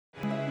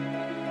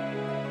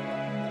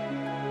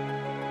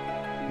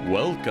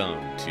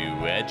Welcome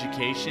to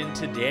Education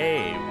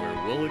Today,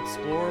 where we'll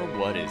explore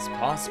what is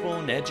possible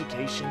in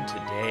education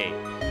today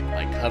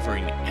by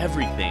covering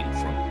everything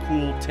from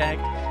cool tech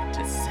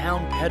to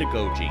sound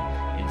pedagogy,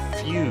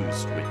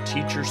 infused with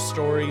teacher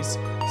stories,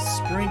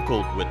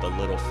 sprinkled with a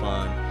little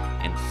fun,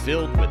 and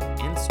filled with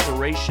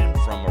inspiration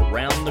from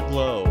around the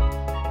globe.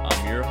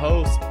 I'm your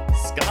host,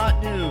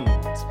 Scott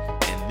Nunes,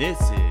 and this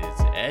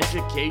is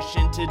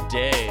Education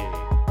Today.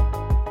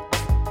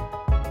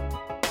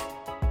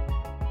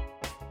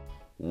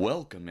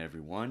 Welcome,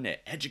 everyone,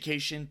 to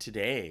Education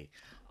Today.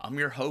 I'm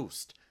your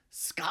host,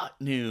 Scott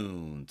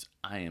Nunes.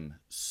 I am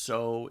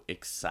so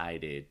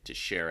excited to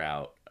share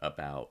out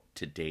about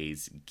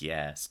today's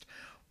guest,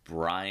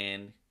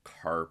 Bryon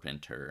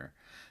Carpenter.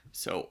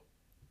 So,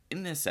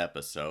 in this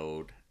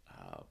episode,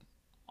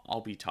 I'll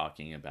be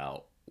talking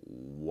about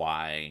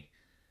why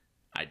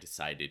I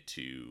decided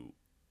to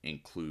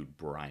include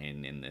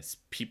Bryon in this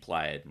People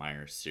I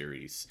Admire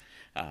series.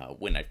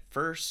 When I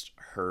first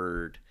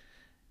heard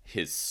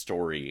his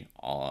story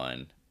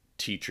on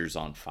Teachers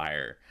on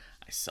Fire,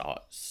 I saw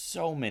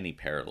so many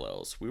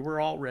parallels. We were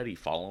already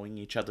following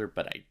each other,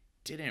 but I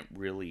didn't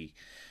really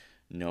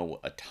know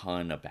a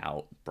ton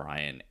about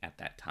Bryon at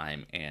that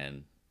time,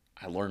 and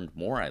I learned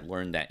more. I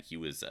learned that he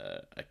was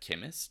a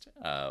chemist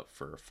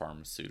for a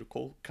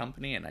pharmaceutical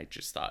company, and I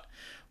just thought,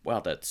 wow,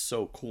 that's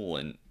so cool.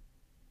 And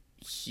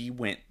he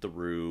went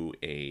through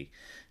a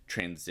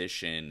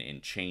transition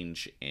and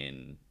change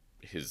in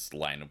his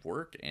line of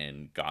work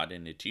and got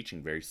into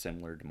teaching, very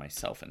similar to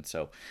myself. And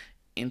so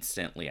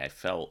instantly I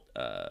felt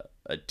a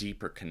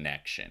deeper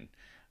connection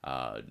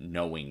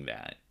knowing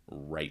that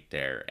right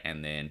there.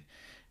 And then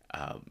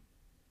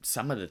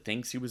some of the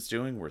things he was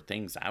doing were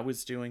things I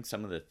was doing.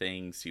 Some of the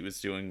things he was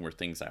doing were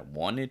things I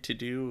wanted to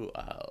do,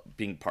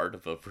 being part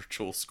of a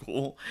virtual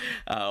school.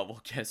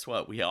 Well, guess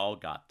what? We all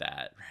got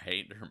that,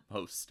 right? Or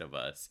most of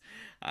us.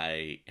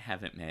 I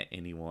haven't met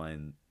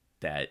anyone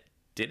that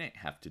didn't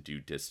have to do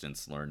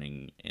distance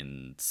learning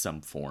in some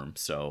form.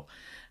 So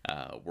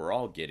we're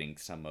all getting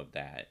some of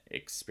that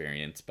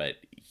experience, but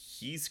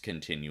he's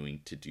continuing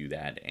to do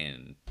that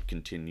and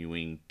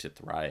continuing to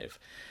thrive.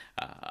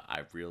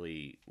 I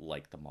really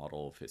like the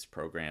model of his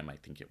program. I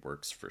think it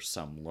works for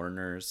some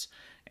learners,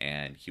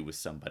 and he was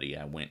somebody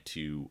I went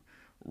to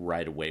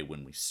right away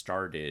when we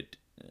started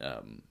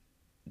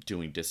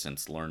doing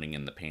distance learning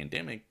in the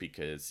pandemic,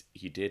 because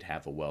he did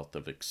have a wealth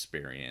of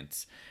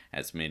experience,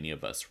 as many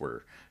of us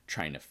were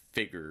trying to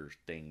figure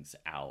things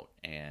out.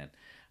 And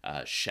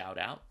shout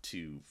out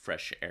to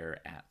Fresh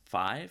Air at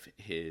 5,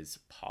 his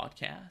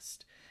podcast,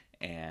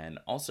 and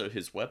also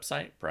his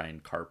website,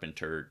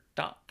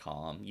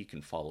 BryonCarpenter.com. You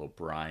can follow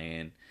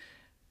Bryon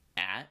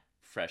at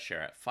Fresh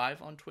Air at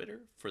 5 on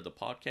Twitter for the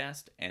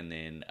podcast, and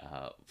then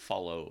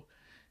follow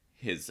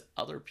his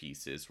other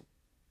pieces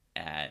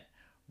at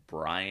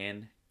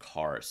Bryon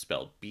Carr,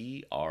 spelled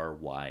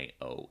Bryon.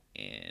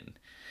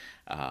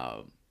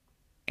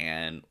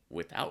 And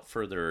without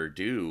further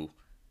ado,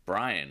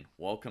 Bryon,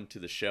 welcome to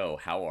the show.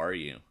 How are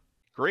you?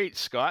 Great,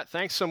 Scott.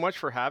 Thanks so much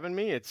for having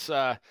me. It's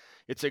a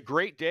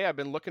great day. I've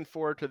been looking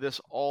forward to this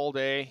all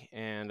day,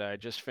 and I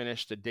just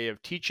finished a day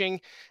of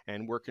teaching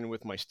and working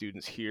with my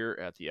students here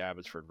at the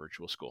Abbotsford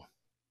Virtual School.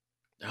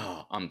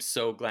 Oh, I'm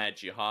so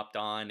glad you hopped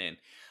on, and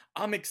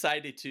I'm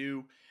excited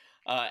too.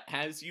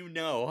 As you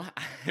know,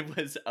 I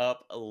was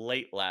up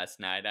late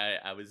last night.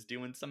 I was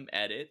doing some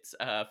edits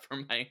for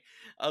my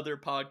other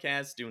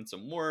podcast, doing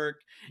some work,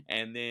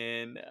 and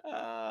then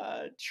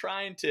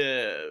trying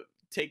to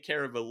take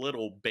care of a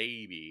little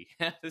baby.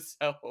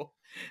 So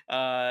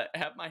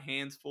have my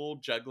hands full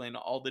juggling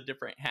all the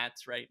different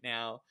hats right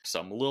now.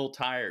 So I'm a little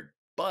tired,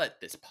 but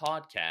this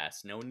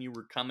podcast, knowing you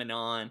were coming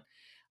on,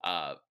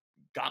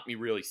 got me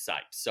really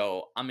psyched.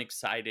 So I'm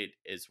excited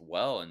as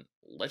well. And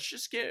let's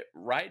just get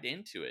right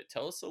into it.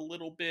 Tell us a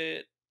little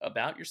bit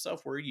about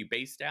yourself. Where are you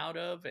based out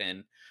of,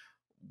 and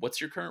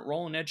what's your current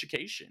role in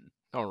education?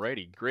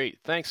 Alrighty, great.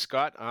 Thanks,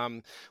 Scott.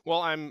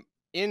 Well, I'm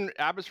in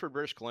Abbotsford,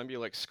 British Columbia,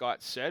 like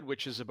Scott said,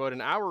 which is about an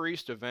hour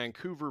east of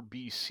Vancouver,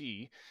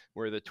 BC,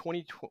 where the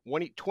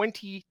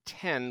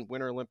 2010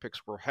 Winter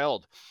Olympics were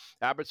held.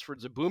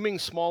 Abbotsford's a booming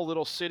small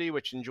little city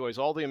which enjoys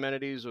all the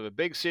amenities of a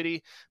big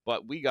city,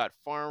 but we got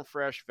farm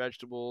fresh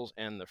vegetables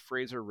and the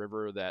Fraser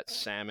River that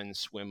salmon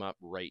swim up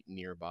right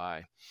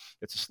nearby.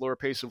 It's a slower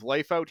pace of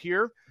life out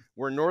here.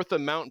 We're north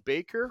of Mount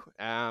Baker,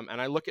 and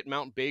I look at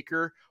Mount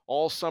Baker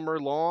all summer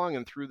long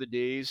and through the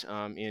days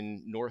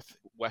in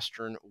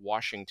northwestern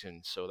Washington.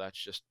 So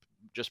that's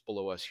just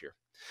below us here.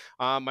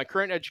 My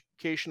current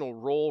educational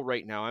role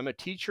right now, I'm a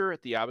teacher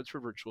at the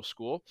Abbotsford Virtual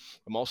School.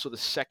 I'm also the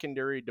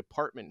secondary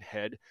department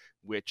head,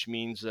 which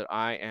means that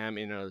I am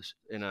in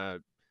a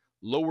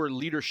lower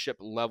leadership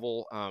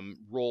level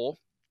role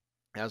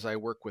as I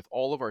work with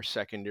all of our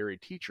secondary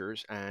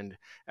teachers and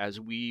as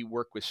we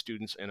work with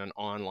students in an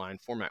online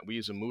format. We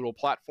use a Moodle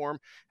platform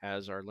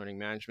as our learning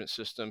management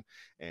system,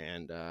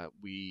 and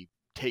we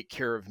take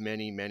care of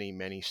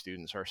many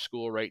students. Our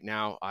school right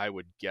now, I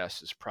would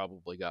guess, has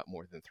probably got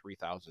more than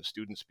 3,000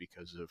 students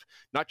because of,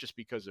 not just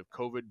because of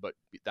COVID, but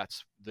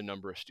that's the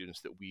number of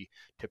students that we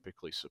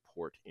typically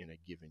support in a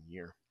given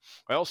year.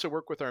 I also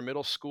work with our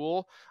middle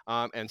school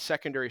and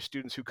secondary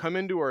students who come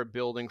into our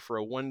building for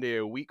a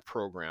 1-day-a-week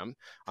program.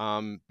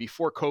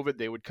 Before COVID,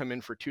 they would come in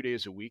for 2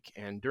 days a week.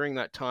 And during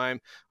that time,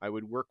 I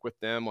would work with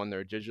them on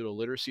their digital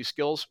literacy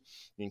skills,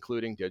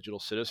 including digital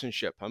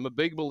citizenship. I'm a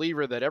big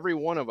believer that every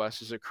one of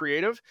us is a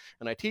creative,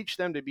 and I teach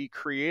them to be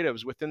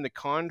creatives within the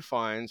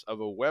confines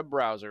of a web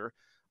browser,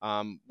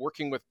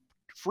 working with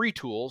free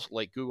tools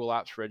like Google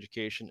Apps for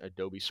Education,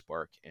 Adobe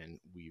Spark, and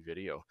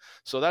WeVideo.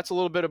 So that's a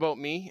little bit about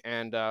me,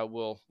 and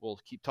we'll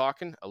keep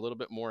talking a little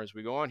bit more as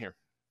we go on here.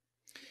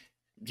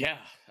 Yeah,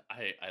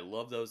 I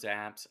love those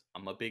apps.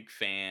 I'm a big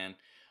fan.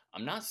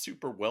 I'm not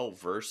super well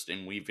versed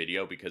in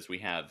WeVideo because we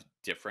have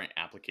different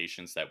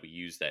applications that we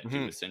use that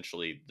do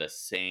essentially the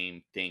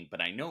same thing,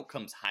 but I know it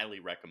comes highly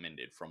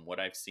recommended from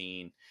what I've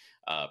seen,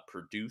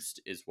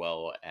 produced, as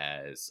well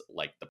as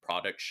like the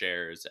product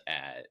shares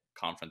at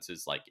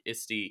conferences like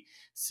ISTE.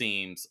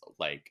 Seems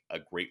like a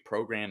great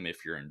program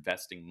if you're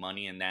investing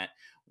money in that.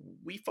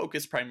 We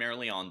focus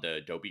primarily on the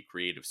Adobe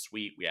Creative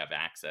Suite. We have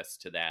access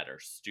to that. Our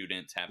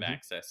students have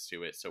access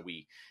to it. So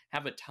we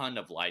have a ton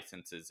of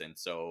licenses. And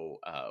so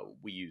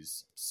we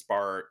use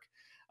Spark,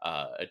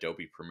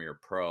 Adobe Premiere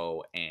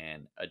Pro,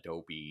 and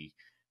Adobe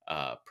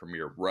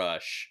Premiere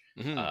Rush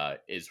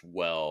as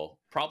well.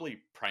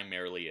 Probably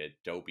primarily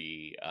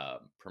Adobe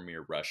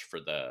Premiere Rush for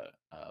the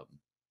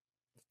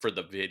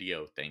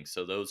video thing.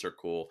 So those are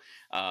cool.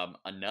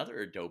 Another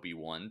Adobe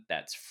one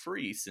that's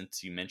free,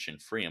 since you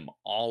mentioned free, I'm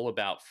all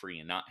about free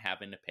and not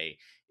having to pay,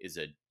 is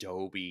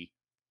Adobe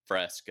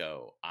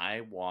Fresco.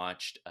 I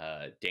watched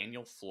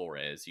Daniel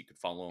Flores. You could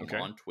follow him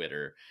on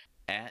Twitter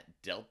at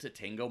Delta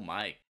Tango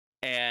Mike.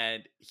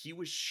 And he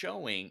was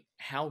showing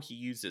how he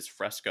uses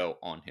Fresco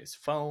on his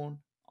phone,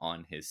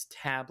 on his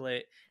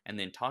tablet, and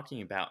then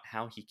talking about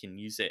how he can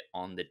use it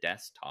on the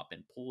desktop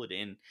and pull it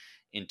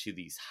into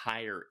these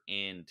higher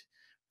end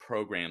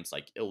programs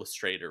like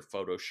Illustrator,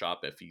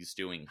 Photoshop, if he's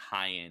doing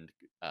high-end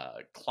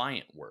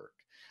client work.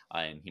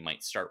 And he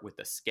might start with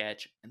a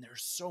sketch, and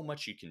there's so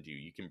much you can do.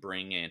 You can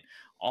bring in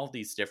all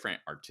these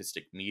different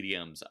artistic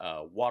mediums,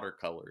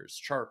 watercolors,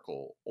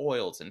 charcoal,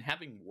 oils, and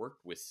having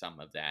worked with some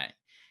of that,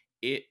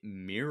 it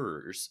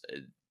mirrors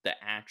the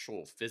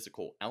actual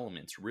physical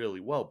elements really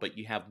well. But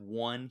you have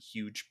one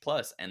huge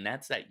plus, and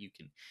that's that you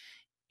can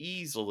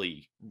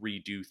easily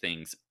redo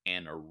things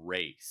and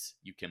erase.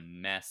 You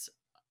can mess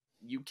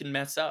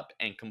up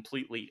and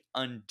completely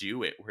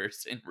undo it,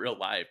 whereas in real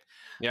life,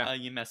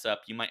 you mess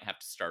up, you might have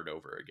to start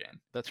over again.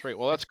 That's right.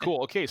 Well, that's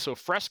cool. Okay, so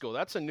Fresco,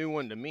 that's a new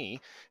one to me.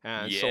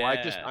 And so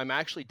I'm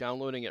actually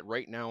downloading it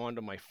right now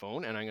onto my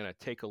phone, and I'm going to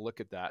take a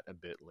look at that a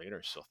bit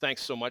later. So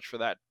thanks so much for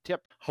that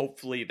tip.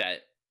 Hopefully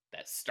that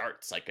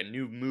starts like a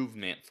new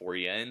movement for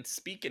you. And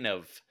speaking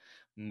of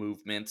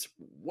movements,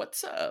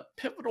 what's a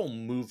pivotal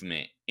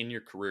movement in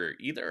your career,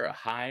 either a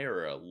high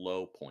or a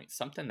low point,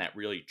 something that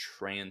really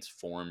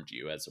transformed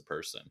you as a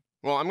person?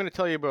 Well, I'm going to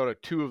tell you about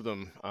two of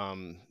them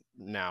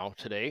now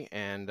today.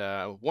 And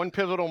one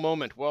pivotal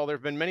moment, well, there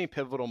have been many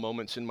pivotal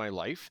moments in my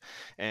life.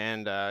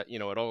 And,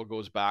 it all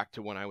goes back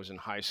to when I was in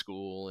high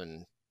school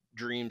and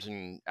dreams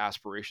and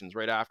aspirations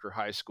right after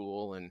high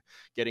school and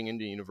getting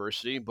into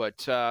university.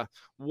 But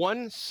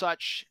one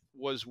such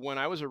was when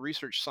I was a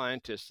research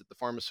scientist at the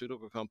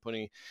pharmaceutical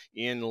company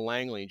in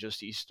Langley,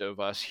 just east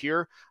of us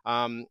here.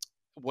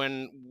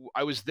 When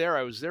I was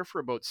there for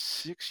about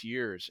 6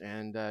 years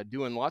and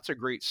doing lots of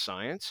great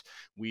science.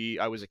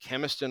 I was a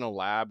chemist in a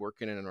lab,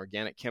 working in an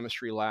organic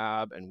chemistry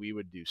lab, and we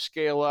would do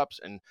scale ups,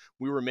 and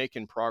we were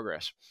making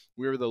progress.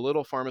 We were the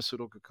little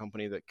pharmaceutical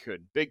company that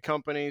could. Big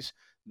companies,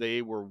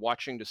 they were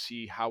watching to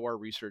see how our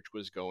research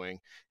was going.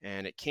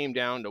 And it came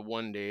down to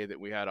one day that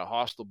we had a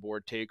hostile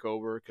board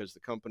takeover because the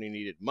company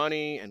needed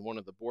money. And one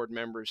of the board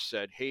members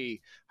said, "Hey,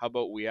 how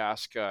about we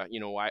ask,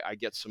 I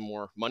get some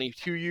more money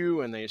to you?"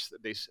 And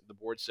the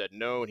board said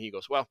no. And he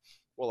goes, "Well,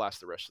 we'll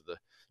ask the rest of the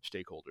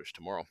stakeholders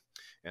tomorrow."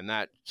 And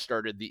that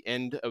started the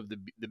end of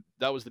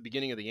that was the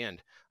beginning of the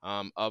end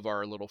of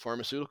our little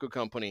pharmaceutical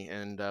company.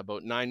 And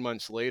about 9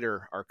 months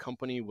later, our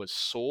company was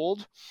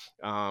sold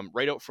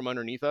right out from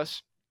underneath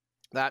us.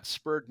 That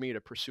spurred me to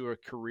pursue a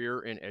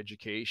career in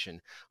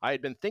education. I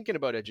had been thinking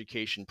about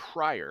education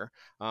prior,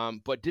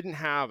 but didn't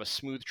have a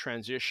smooth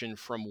transition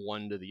from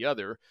one to the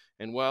other.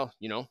 And well,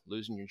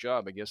 losing your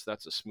job, I guess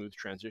that's a smooth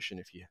transition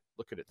if you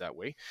look at it that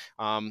way.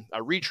 I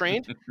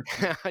retrained.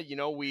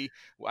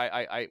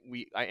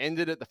 I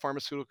ended at the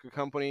pharmaceutical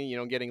company,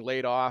 getting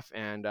laid off,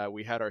 and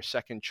we had our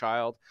second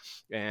child,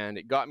 and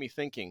it got me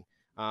thinking.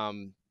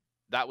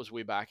 That was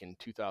way back in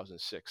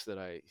 2006 that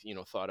I,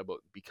 thought about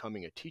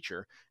becoming a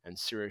teacher and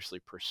seriously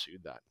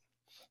pursued that.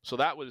 So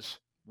that was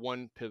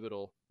one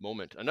pivotal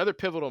moment. Another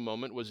pivotal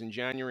moment was in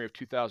January of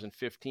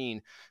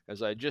 2015,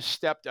 as I just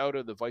stepped out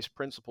of the vice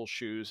principal's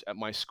shoes at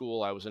my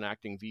school. I was an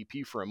acting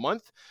VP for a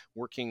month,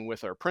 working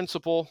with our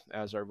principal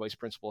as our vice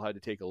principal had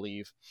to take a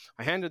leave.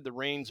 I handed the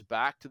reins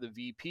back to the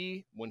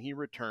VP when he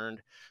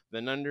returned,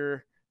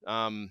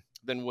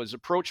 then was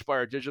approached by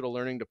our digital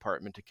learning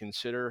department to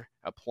consider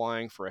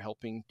applying for a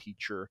helping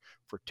teacher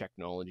for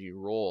technology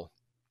role.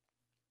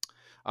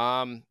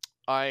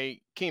 I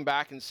came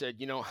back and said,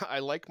 I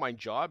like my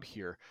job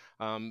here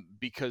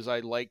because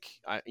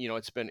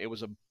it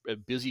was a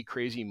busy,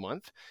 crazy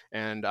month,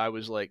 and I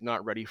was like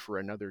not ready for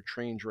another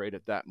change right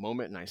at that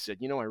moment. And I said,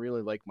 I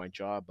really like my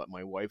job, but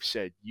my wife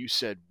said, "You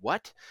said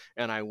what?"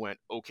 And I went,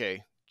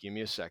 "Okay, give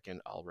me a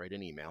second. I'll write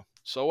an email."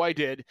 So I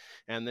did.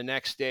 And the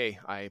next day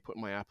I put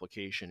my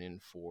application in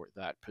for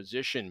that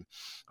position.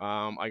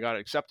 I got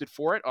accepted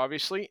for it,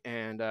 obviously.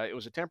 And it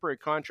was a temporary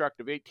contract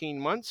of 18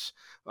 months.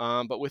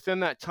 But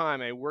within that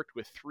time, I worked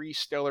with 3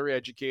 stellar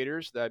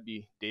educators. That'd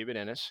be David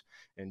Ennis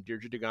and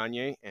Deirdre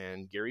DeGagne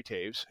and Gary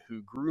Taves,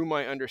 who grew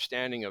my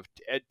understanding of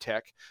ed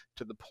tech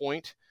to the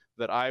point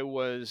that I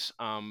was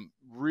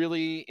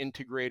really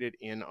integrated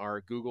in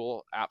our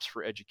Google Apps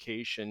for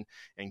Education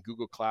and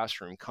Google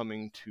Classroom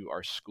coming to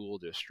our school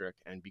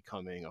district and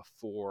becoming a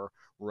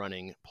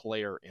forerunning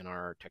player in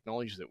our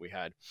technologies that we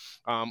had.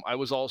 I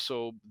was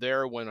also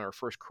there when our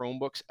first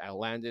Chromebooks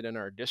landed in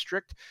our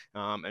district,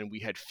 and we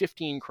had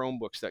 15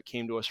 Chromebooks that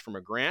came to us from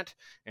a grant,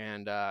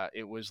 and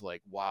it was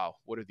like, wow,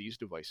 what are these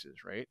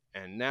devices, right?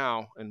 And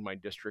now in my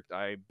district,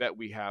 I bet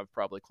we have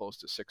probably close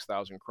to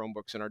 6,000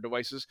 Chromebooks in our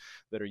devices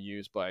that are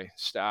used by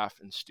staff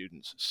and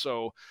students.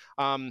 So,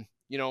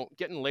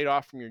 getting laid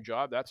off from your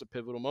job, that's a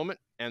pivotal moment.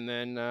 And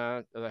then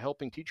the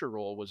helping teacher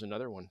role was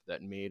another one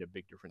that made a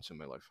big difference in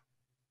my life.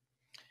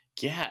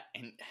 Yeah.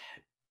 And,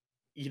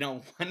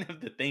 one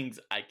of the things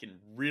I can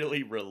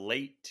really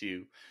relate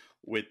to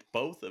with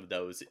both of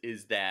those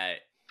is that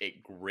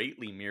it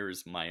greatly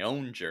mirrors my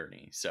own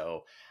journey.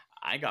 So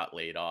I got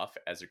laid off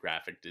as a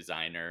graphic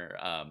designer.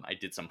 I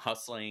did some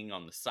hustling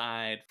on the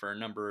side for a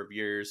number of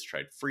years,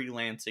 tried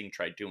freelancing,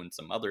 tried doing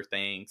some other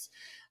things,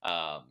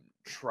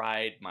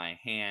 tried my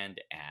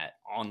hand at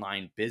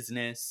online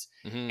business,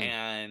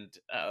 and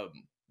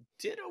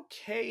did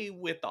okay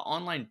with the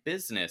online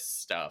business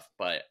stuff,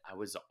 but I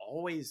was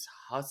always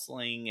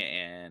hustling,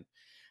 and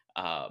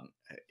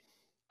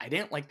I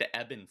didn't like the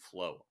ebb and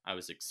flow I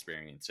was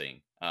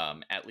experiencing.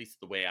 At least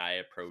the way I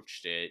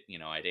approached it,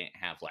 I didn't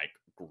have like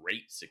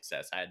great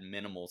success. I had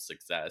minimal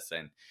success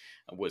and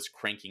was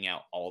cranking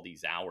out all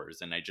these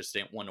hours, and I just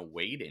didn't want to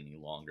wait any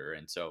longer.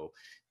 And so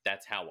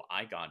that's how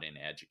I got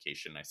into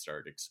education. I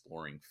started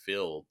exploring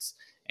fields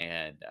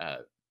and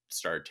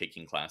started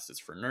taking classes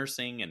for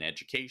nursing and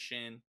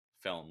education,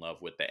 fell in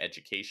love with the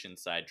education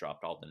side,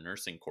 dropped all the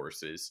nursing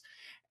courses.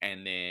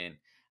 And then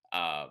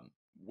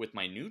with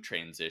my new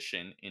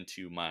transition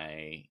into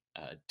my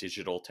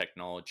digital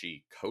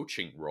technology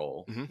coaching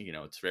role,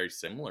 it's very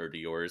similar to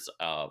yours.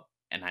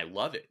 And I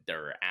love it.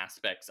 There are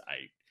aspects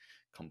I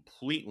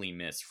completely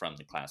miss from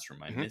the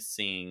classroom. I miss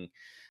seeing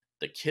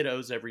the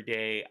kiddos every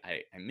day.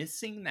 I miss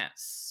seeing that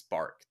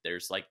spark.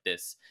 There's like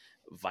this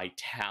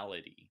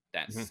vitality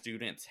that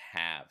students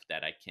have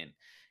that I can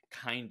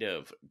kind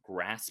of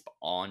grasp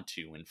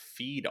onto and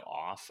feed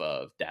off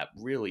of, that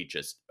really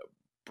just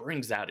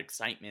brings out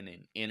excitement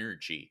and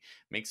energy,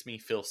 makes me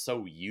feel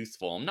so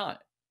youthful. I'm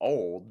not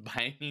old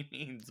by any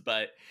means,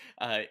 but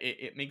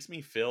it makes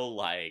me feel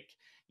like,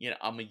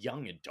 I'm a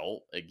young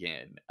adult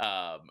again,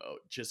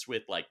 just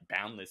with like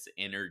boundless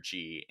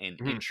energy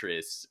and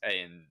interest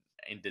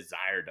and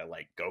desire to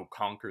like go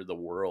conquer the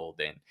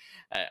world. And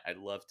I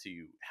love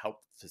to help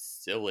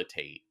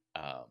facilitate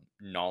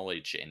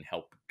knowledge and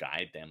help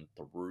guide them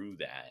through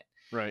that.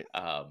 Right.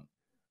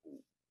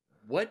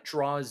 What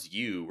draws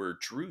you or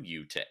drew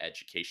you to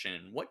education,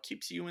 and what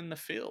keeps you in the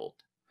field?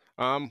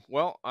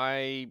 Well,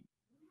 I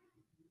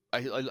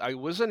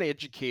was an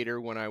educator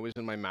when I was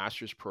in my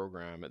master's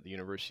program at the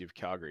University of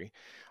Calgary.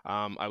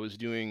 I was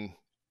doing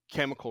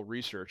chemical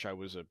research. I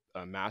was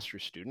a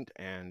master's student,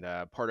 and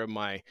part of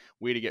my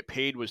way to get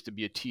paid was to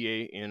be a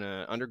TA in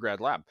an undergrad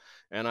lab.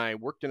 And I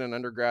worked in an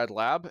undergrad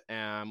lab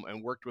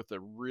and worked with a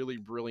really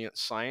brilliant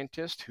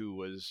scientist who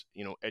was,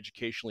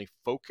 educationally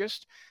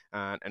focused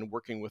and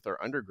working with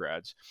our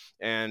undergrads.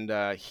 And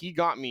he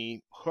got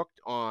me hooked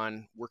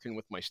on working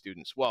with my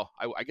students. Well,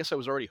 I guess I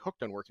was already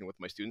hooked on working with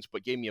my students,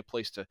 but gave me a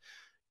place to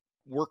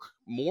work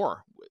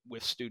more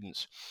with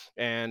students.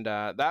 And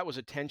that was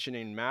a tension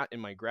in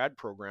my grad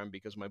program,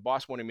 because my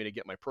boss wanted me to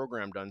get my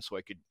program done so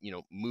I could,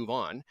 move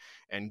on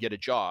and get a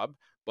job.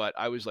 But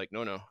I was like,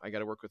 no, I got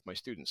to work with my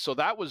students. So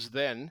that was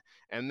then.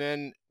 And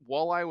then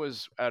while I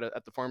was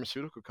at the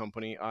pharmaceutical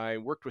company, I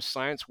worked with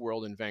Science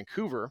World in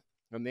Vancouver,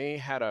 and they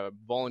had a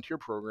volunteer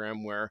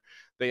program where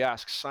they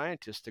asked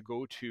scientists to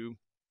go to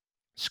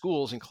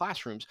schools and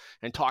classrooms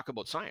and talk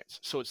about science.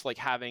 So it's like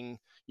having,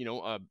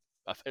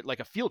 like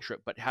a field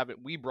trip, but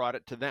we brought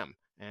it to them.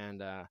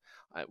 And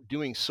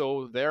doing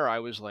so there, I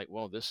was like,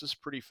 well, this is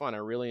pretty fun. I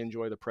really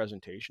enjoy the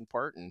presentation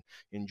part and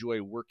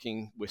enjoy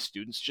working with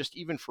students, just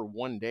even for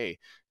one day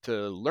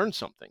to learn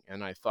something.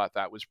 And I thought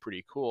that was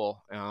pretty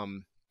cool.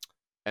 And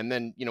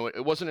then,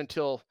 it wasn't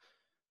until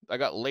I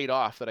got laid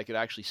off that I could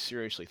actually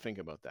seriously think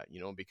about that,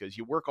 because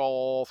you work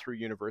all through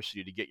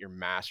university to get your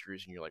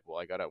master's and you're like, well,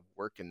 I got to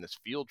work in this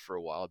field for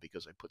a while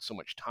because I put so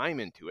much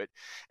time into it.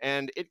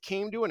 And it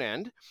came to an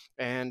end,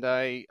 and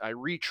I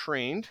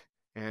retrained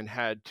and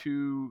had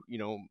two,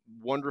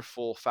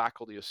 wonderful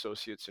faculty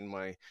associates in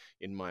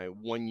my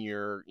 1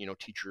 year,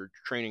 teacher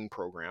training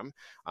program,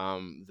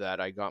 that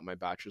I got my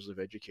bachelor's of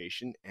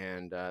education,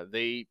 and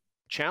they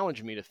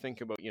challenged me to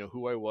think about,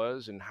 who I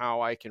was and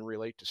how I can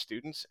relate to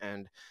students.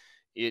 And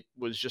it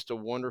was just a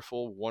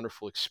wonderful,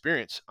 wonderful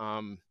experience.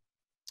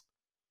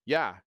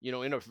 Yeah,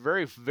 in a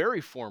very,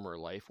 very former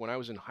life, when I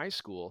was in high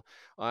school,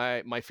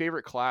 my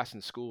favorite class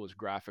in school was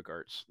graphic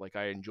arts. Like,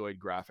 I enjoyed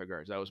graphic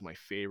arts. That was my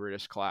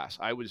favoriteest class.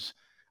 I was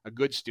a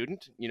good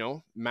student,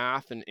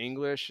 math and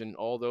English and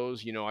all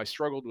those. I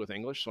struggled with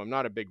English, so I'm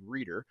not a big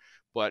reader,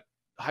 but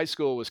high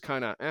school was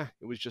kind of,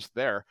 it was just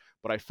there.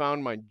 But I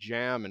found my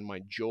jam and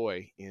my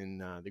joy in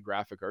the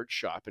graphic arts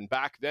shop. And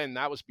back then,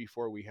 that was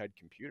before we had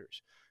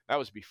computers. That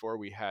was before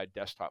we had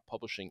desktop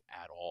publishing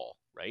at all,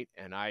 right?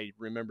 And I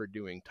remember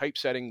doing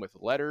typesetting with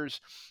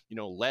letters,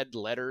 lead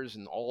letters,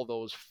 and all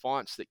those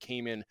fonts that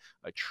came in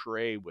a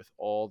tray with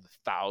all the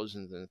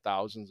thousands and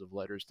thousands of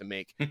letters to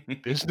make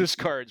business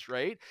cards,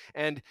 right?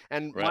 And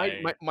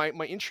Right.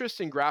 my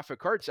interest in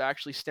graphic arts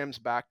actually stems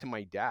back to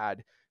my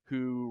dad,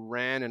 who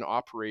ran and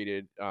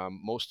operated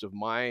most of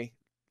my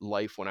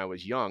life when I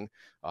was young,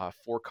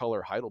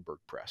 four-color Heidelberg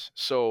press.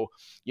 So,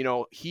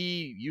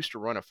 he used to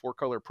run a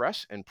four-color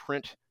press and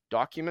print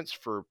documents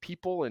for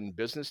people and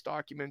business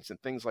documents and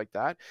things like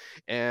that.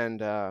 And,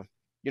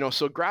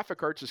 so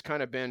graphic arts has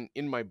kind of been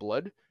in my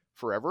blood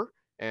forever.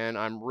 And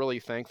I'm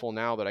really thankful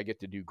now that I get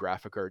to do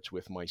graphic arts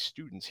with my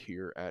students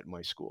here at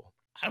my school.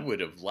 I would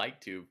have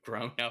liked to have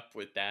grown up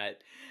with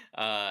that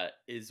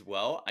as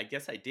well. I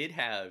guess I did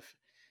have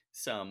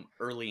some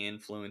early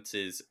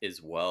influences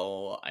as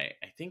well. I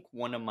think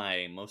one of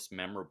my most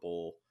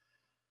memorable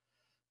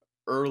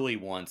early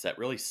ones that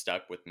really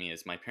stuck with me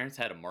is my parents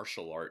had a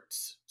martial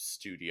arts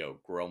studio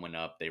growing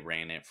up. They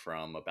ran it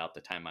from about the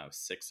time I was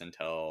 6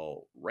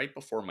 until right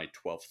before my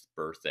 12th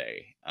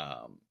birthday.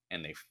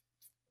 And they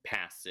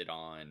passed it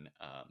on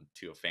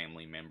to a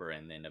family member,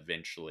 and then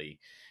eventually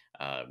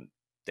um,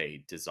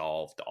 they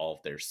dissolved all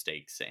of their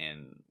stakes,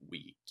 and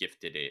we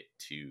gifted it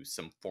to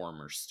some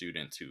former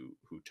students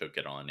who took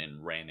it on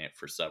and ran it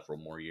for several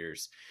more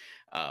years.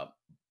 Uh,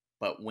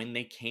 but when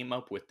they came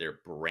up with their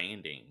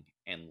branding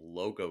and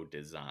logo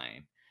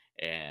design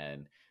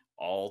and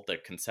all the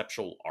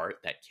conceptual art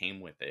that came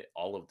with it,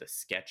 all of the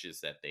sketches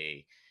that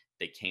they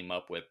came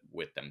up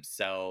with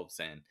themselves,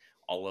 and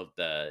all of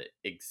the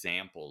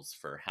examples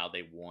for how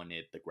they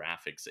wanted the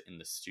graphics in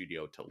the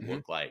studio to Mm-hmm.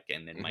 look like.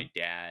 And then Mm-hmm. my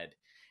dad,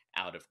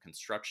 out of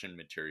construction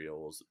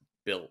materials,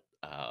 built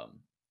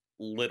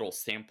little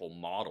sample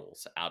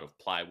models out of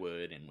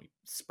plywood, and we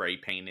spray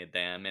painted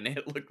them, and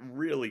it looked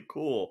really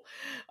cool.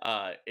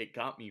 It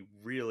got me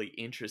really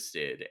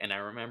interested, and I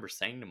remember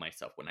saying to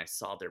myself when I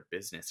saw their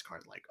business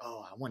card, like,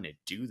 oh, I want to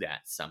do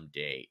that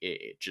someday.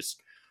 It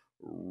just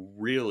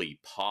really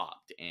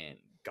popped and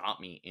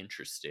got me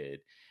interested.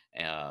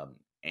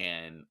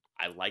 And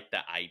I like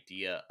the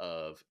idea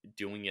of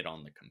doing it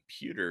on the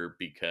computer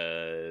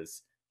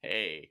because,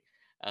 hey,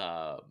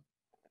 uh,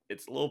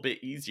 it's a little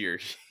bit easier.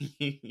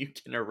 You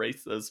can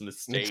erase those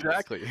mistakes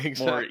Exactly.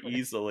 more Exactly.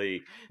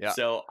 easily. Yeah,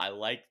 So I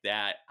like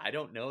that. I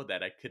don't know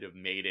that I could have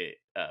made it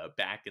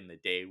back in the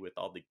day with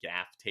all the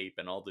gaff tape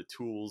and all the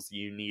tools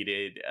you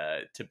needed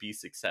to be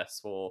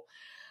successful.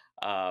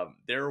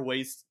 There are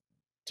ways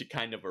to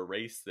kind of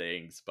erase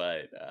things,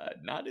 but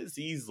not as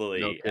no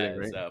easily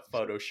kidding, as right?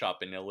 Photoshop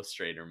and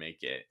Illustrator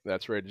make it.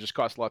 That's right. It just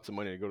costs lots of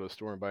money to go to the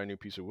store and buy a new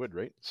piece of wood,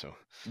 right? So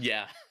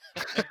Yeah.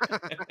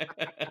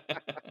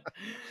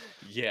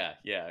 Yeah,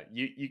 yeah.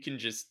 You can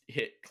just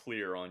hit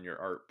clear on your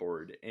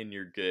artboard and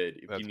you're good.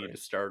 If you that's need right.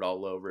 to start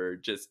all over,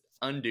 just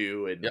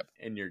undo Yep.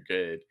 and you're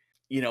good.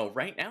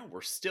 Right now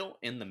we're still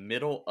in the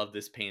middle of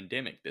this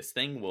pandemic. This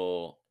thing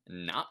will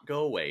not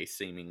go away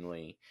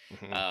seemingly.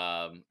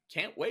 Hmm.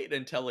 Can't wait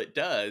until it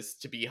does,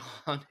 to be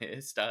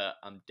honest.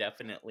 I'm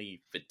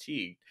definitely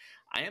fatigued.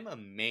 I am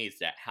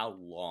amazed at how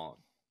long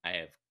I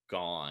have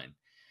gone.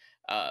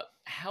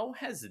 How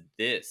has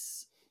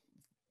this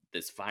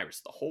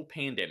virus, the whole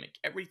pandemic,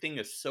 everything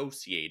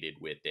associated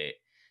with it,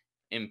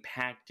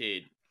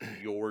 impacted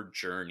your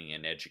journey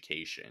in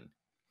education?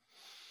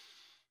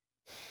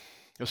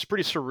 It was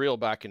pretty surreal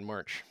back in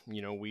March.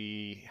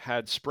 We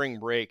had spring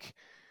break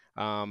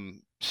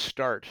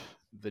start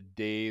the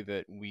day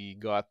that we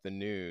got the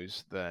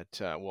news that,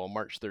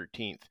 March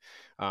 13th,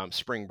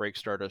 spring break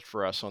started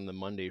for us on the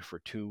Monday for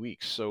 2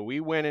 weeks. So we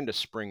went into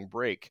spring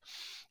break,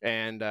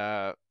 and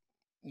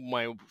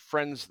my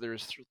friends,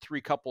 there's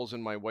three couples,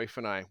 and my wife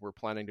and I were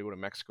planning to go to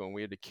Mexico, and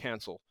we had to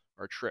cancel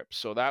trip.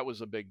 So that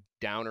was a big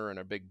downer and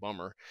a big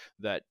bummer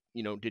that,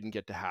 didn't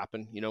get to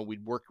happen.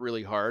 We'd worked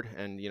really hard,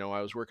 and,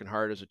 I was working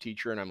hard as a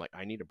teacher, and I'm like,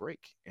 I need a break,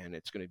 and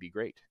it's going to be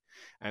great.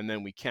 And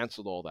then we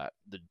canceled all that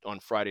on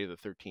Friday the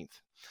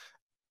 13th.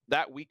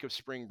 That week of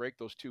spring break,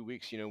 those 2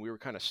 weeks, we were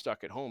kind of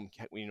stuck at home,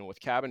 with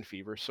cabin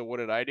fever. So what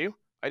did I do?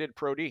 I did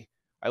Pro D.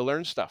 I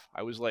learned stuff.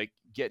 I was like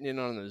getting in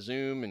on the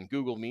Zoom and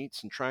Google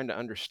Meets and trying to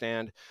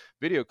understand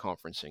video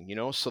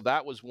conferencing. So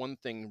that was one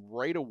thing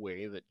right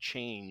away that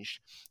changed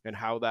and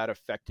how that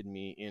affected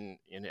me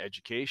in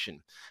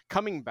education.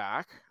 Coming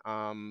back,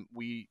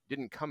 we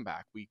didn't come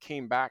back. We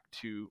came back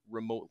to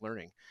remote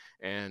learning,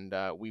 and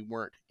we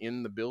weren't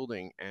in the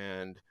building,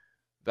 and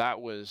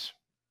that was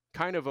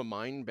kind of a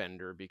mind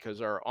bender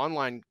because our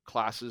online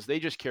classes, they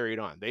just carried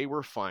on. They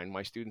were fine.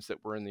 My students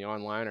that were in the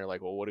online are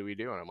like, well, what do we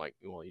do? And I'm like,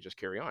 well, you just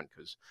carry on,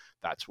 because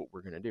that's what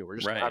we're going to do. We're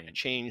just going to have to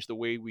change the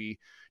way we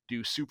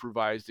do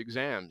supervised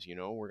exams.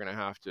 We're going to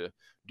have to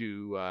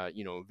do,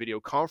 video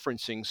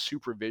conferencing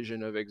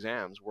supervision of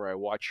exams, where I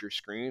watch your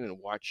screen and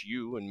watch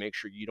you and make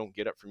sure you don't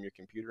get up from your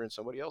computer and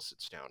somebody else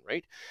sits down,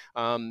 right?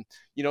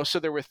 So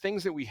there were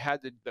things that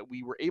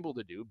we were able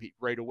to do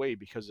right away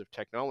because of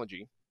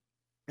technology,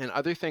 and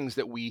other things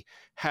that we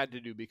had to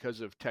do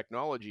because of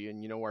technology.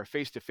 And our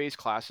face-to-face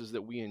classes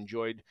that we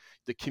enjoyed,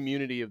 the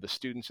community of the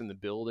students in the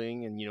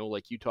building, and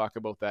like you talk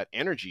about that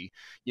energy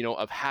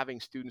of having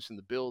students in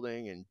the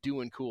building and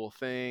doing cool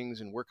things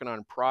and working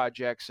on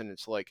projects. And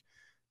it's like,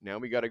 now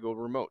we got to go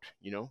remote.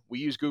 We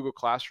use Google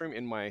Classroom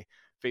in my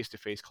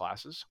face-to-face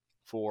classes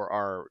for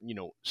our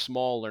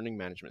small learning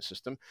management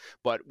system,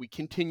 but we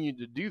continued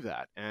to do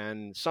that.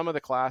 And some of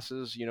the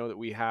classes that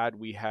we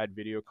had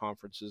video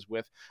conferences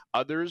with.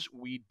 Others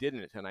we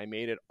didn't, and I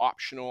made it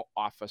optional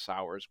office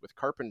hours with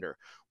Carpenter.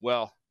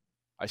 Well,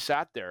 I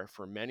sat there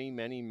for many,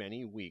 many,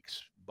 many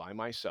weeks by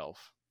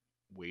myself,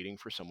 waiting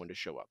for someone to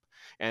show up.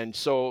 And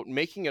so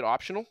making it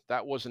optional,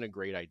 that wasn't a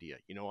great idea.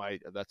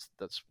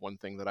 That's one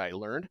thing that I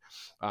learned.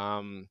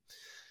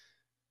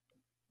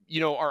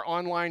 Our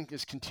online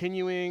is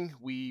continuing.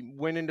 We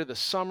went into the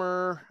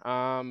summer,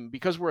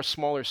 because we're a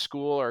smaller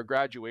school. Our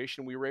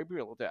graduation, we were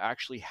able to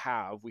actually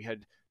we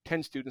had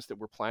 10 students that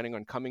were planning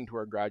on coming to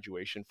our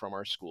graduation from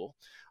our school.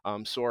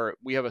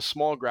 We have a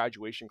small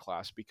graduation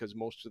class because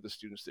most of the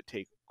students that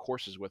take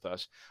courses with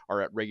us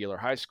are at regular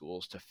high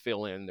schools to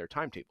fill in their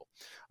timetable.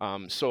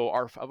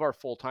 Of our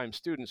full-time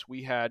students,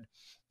 we had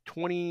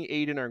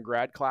 28 in our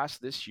grad class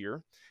this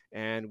year,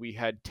 and we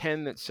had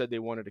 10 that said they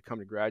wanted to come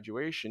to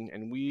graduation.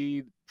 And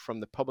we, from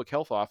the public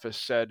health office,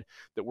 said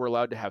that we're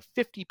allowed to have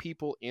 50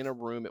 people in a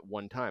room at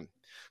one time.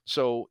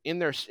 So in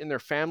their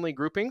family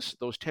groupings,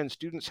 those 10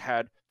 students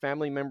had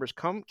family members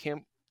come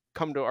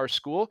to our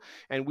school,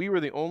 and we were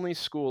the only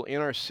school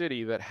in our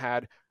city that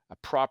had a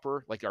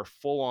proper, like our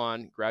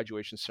full-on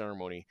graduation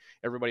ceremony.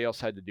 Everybody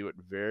else had to do it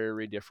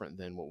very different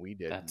than what we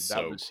did. That's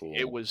so cool.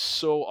 It was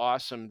so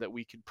awesome that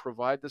we could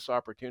provide this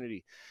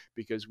opportunity,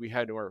 because we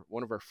had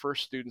one of our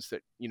first students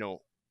that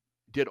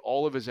did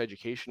all of his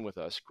education with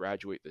us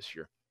graduate this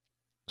year.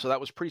 So that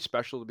was pretty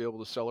special to be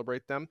able to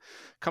celebrate them.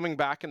 Coming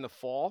back in the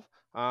fall,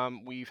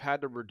 we've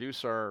had to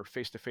reduce our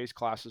face-to-face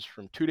classes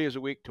from 2 days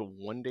a week to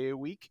 1 day a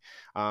week,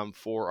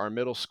 for our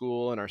middle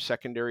school and our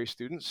secondary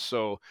students.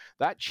 So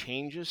that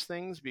changes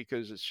things,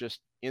 because it's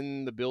just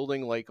in the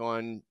building, like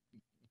on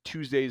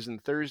Tuesdays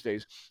and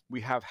Thursdays, we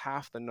have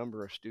half the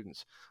number of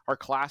students. Our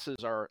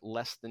classes are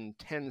less than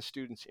 10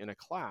 students in a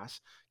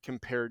class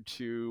compared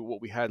to what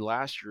we had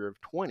last year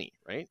of 20,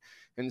 right?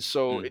 And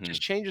so it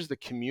just changes the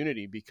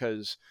community,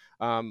 because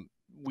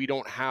we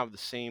don't have the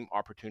same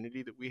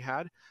opportunity that we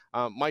had.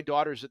 My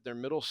daughters at their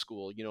middle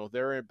school,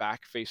 they're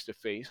back face to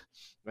face,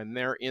 and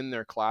they're in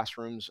their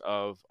classrooms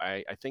of,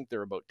 I think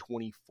they're about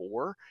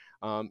 24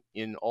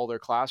 in all their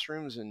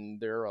classrooms, and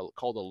they're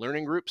called a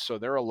learning group. So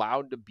they're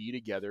allowed to be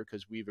together,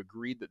 because we've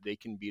agreed that they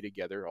can be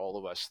together, all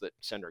of us that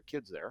send our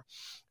kids there.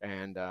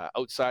 And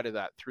outside of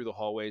that, through the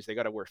hallways, they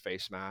got to wear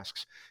face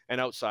masks. And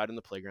outside in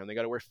the playground, they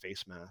got to wear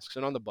face masks.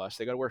 And on the bus,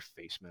 they got to wear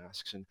face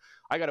masks. And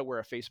I got to wear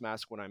a face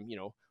mask when I'm,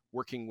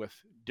 working with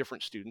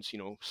different students,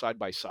 side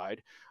by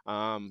side.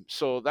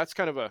 So that's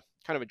kind of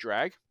a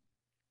drag,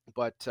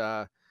 but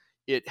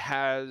it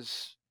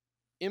has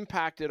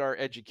impacted our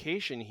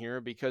education here,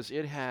 because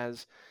it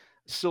has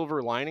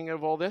silver lining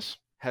of all this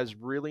has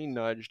really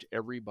nudged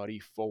everybody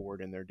forward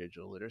in their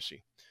digital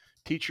literacy.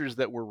 Teachers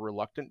that were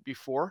reluctant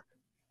before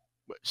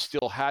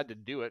still had to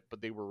do it,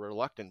 but they were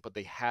reluctant, but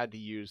they had to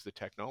use the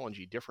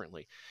technology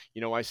differently.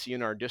 I see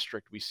in our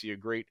district, we see a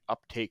great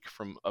uptake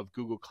of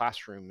Google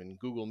Classroom and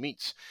Google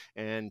Meets,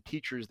 and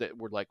teachers that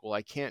were like, well,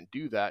 I can't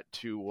do that,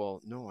 to,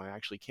 well, no, I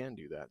actually can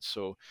do that.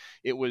 So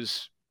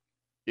it's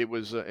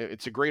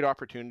a great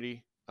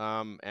opportunity.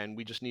 And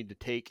we just need to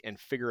take and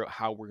figure out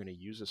how we're going to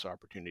use this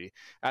opportunity,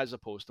 as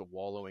opposed to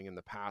wallowing in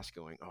the past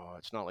going, oh,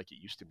 it's not like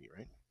it used to be,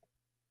 right?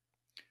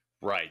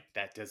 Right.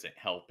 That doesn't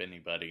help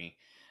anybody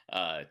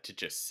to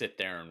just sit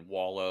there and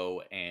wallow.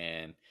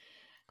 And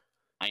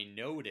I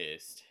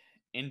noticed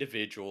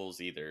individuals,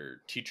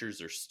 either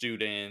teachers or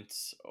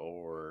students,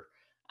 or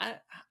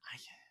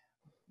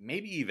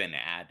maybe even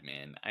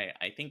admin.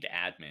 I think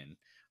admin,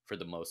 for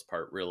the most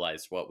part,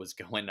 realized what was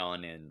going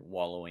on, and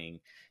wallowing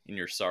in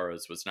your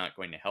sorrows was not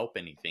going to help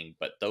anything.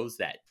 But those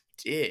that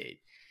did,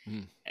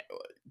 Mm.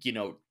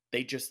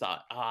 they just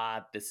thought,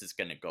 this is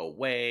going to go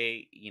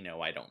away.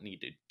 I don't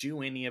need to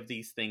do any of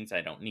these things.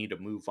 I don't need to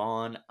move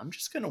on. I'm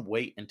just going to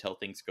wait until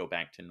things go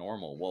back to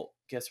normal. Well,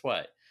 guess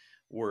what?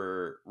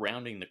 We're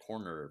rounding the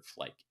corner of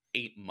like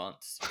 8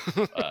 months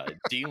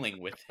dealing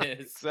with this.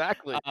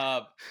 Exactly.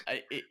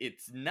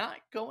 It's not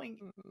going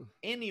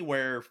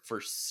anywhere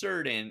for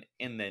certain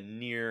in the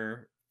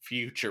near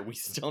future. We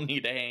still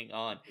need to hang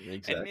on, and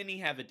Exactly. many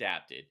have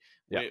adapted,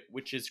 Yeah.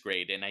 which is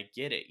great. And I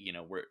get it.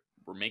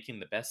 We're making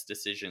the best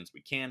decisions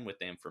we can with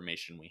the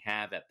information we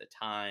have at the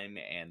time,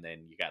 and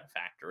then you got to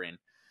factor in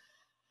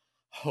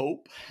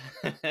hope.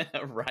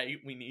 Right?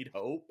 We need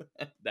hope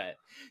that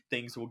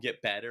things will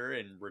get better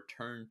and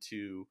return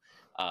to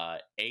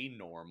a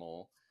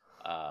normal.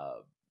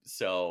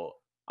 So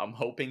I'm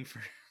hoping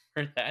for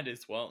that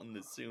as well, and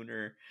the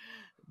sooner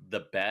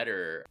the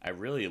better. I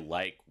really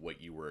like what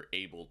you were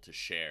able to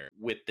share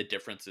with the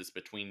differences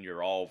between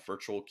your all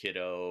virtual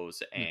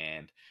kiddos Mm.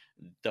 and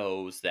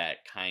those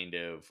that kind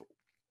of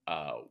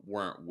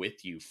weren't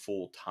with you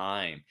full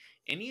time.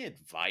 Any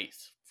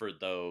advice for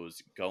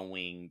those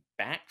going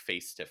back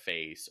face to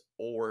face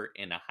or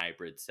in a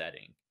hybrid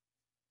setting?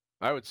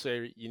 I would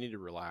say you need to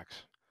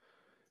relax.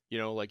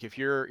 Like if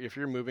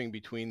you're moving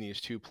between these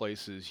two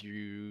places,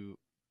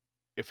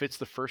 if it's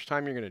the first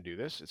time you're going to do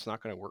this, it's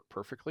not going to work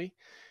perfectly,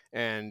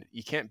 and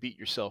you can't beat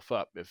yourself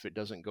up if it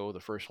doesn't go. The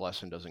first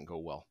lesson doesn't go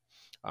well,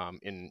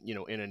 in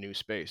a new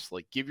space.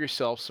 Like, give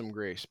yourself some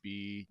grace,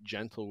 be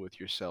gentle with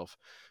yourself,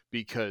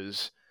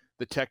 because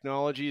the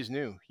technology is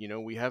new.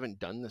 We haven't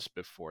done this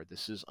before.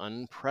 This is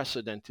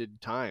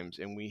unprecedented times,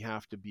 and we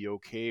have to be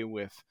okay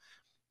with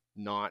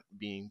not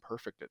being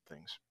perfect at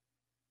things.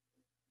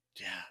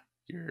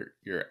 Yeah,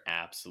 you're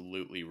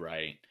absolutely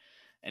right.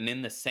 And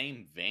in the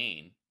same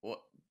vein,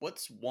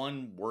 what's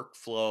one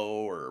workflow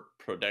or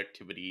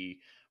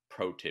productivity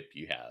pro tip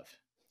you have?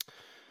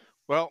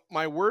 Well,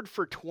 my word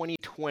for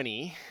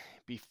 2020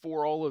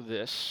 before all of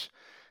this,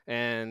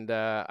 and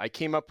I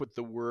came up with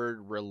the word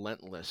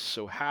relentless.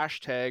 So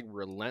hashtag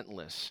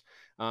relentless,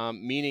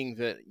 meaning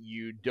that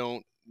you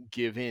don't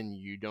give in,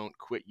 you don't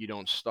quit, you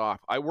don't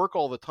stop. I work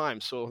all the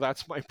time, so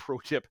that's my pro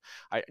tip.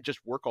 I just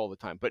work all the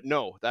time, but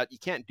no, that you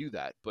can't do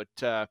that.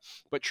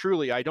 But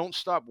truly, I don't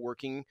stop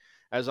working,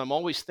 as I'm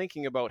always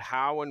thinking about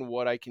how and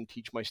what I can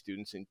teach my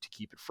students and to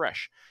keep it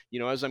fresh.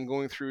 As I'm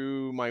going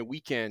through my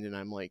weekend and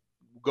I'm like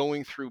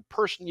going through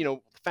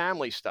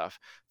family stuff,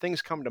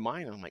 things come to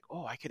mind. I'm like,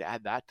 oh, I could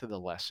add that to the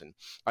lesson.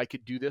 I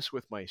could do this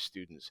with my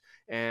students.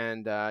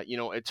 And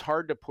it's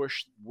hard to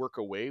push work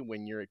away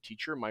when you're a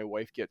teacher. My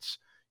wife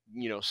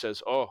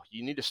says, oh,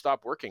 you need to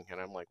stop working. And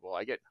I'm like, well,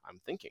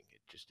 I'm thinking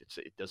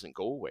it doesn't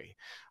go away.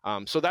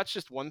 So that's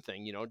just one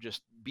thing.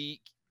 Just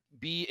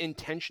be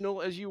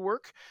intentional as you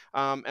work,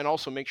 and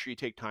also make sure you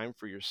take time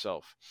for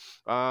yourself.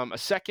 A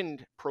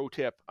second pro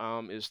tip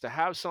is to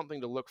have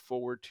something to look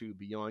forward to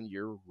beyond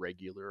your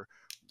regular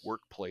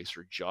workplace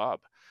or job.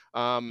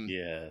 Um,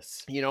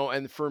 Yes.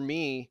 and for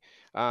me,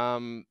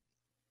 um,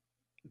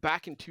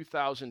 back in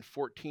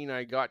 2014,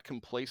 I got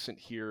complacent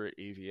here at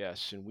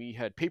AVS, and we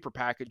had paper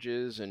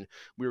packages, and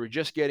we were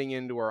just getting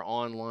into our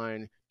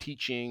online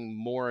teaching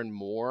more and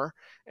more.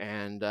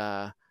 And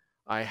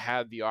I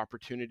had the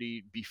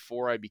opportunity,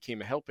 before I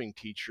became a helping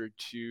teacher,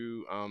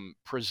 to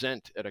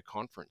present at a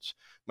conference.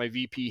 My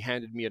VP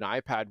handed me an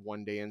iPad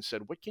one day and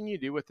said, "What can you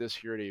do with this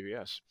here at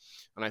AVS?"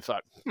 And I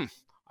thought,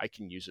 I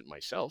can use it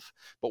myself,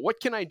 but what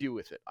can I do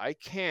with it?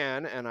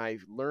 And I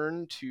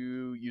learned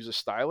to use a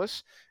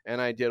stylus, and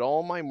I did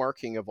all my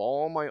marking of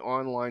all my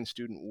online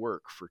student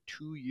work for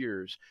 2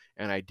 years,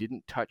 and I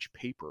didn't touch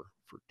paper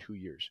for 2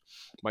 years.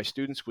 My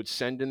students would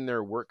send in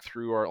their work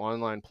through our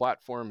online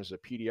platform as a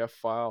PDF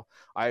file.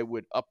 I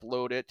would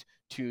upload it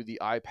to the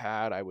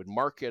iPad, I would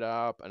mark it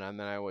up, and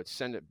then I would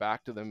send it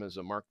back to them as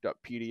a marked up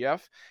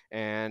PDF.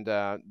 And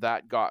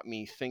that got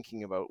me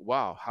thinking about,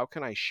 wow, how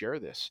can I share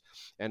this?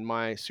 And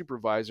my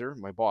supervisor,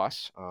 my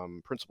boss,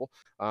 principal,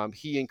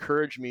 he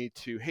encouraged me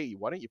to, hey,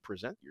 why don't you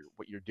present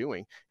what you're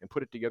doing and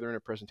put it together in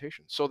a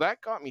presentation? So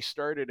that got me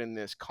started in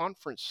this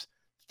conference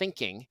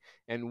thinking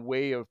and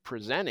way of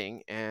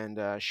presenting and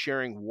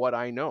sharing what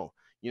I know.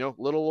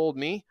 Little old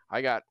me,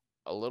 I got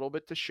a little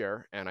bit to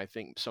share, and I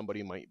think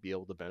somebody might be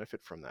able to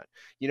benefit from that.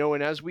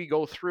 And as we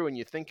go through and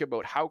you think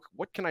about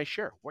what can I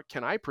share? What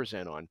can I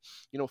present on?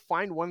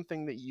 Find one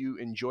thing that you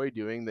enjoy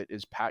doing that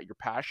you're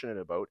passionate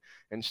about,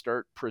 and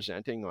start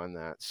presenting on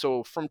that.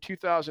 So from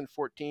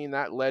 2014,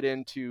 that led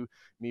into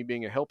me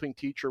being a helping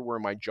teacher, where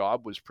my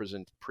job was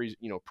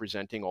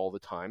presenting all the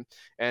time.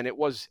 And it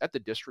was at the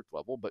district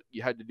level, but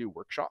you had to do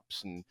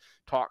workshops and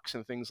talks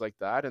and things like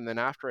that. And then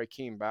after I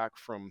came back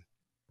from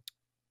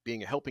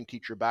being a helping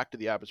teacher back to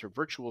the Abbotsford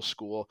Virtual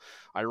School,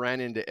 I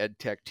ran into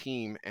EdTech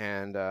Team,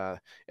 and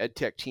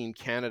EdTech Team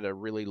Canada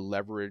really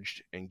leveraged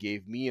and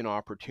gave me an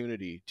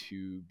opportunity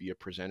to be a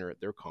presenter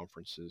at their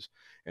conferences.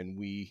 And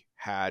we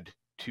had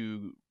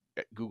to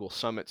at Google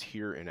Summits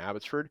here in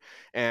Abbotsford.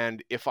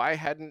 And if I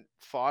hadn't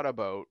thought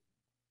about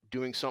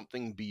doing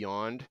something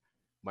beyond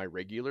my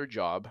regular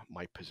job,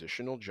 my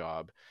positional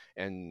job,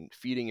 and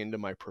feeding into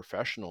my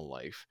professional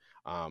life,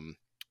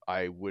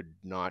 I would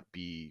not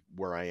be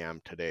where I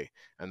am today.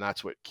 And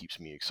that's what keeps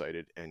me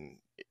excited. And,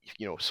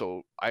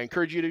 so I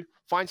encourage you to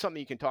find something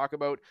you can talk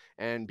about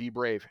and be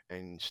brave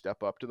and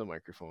step up to the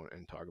microphone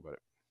and talk about it.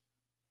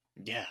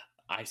 Yeah,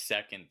 I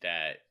second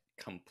that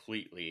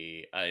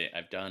completely.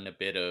 I've done a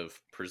bit of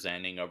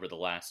presenting over the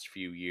last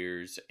few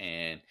years,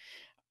 and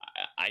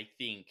I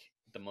think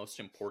the most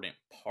important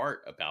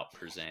part about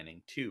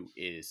presenting too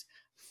is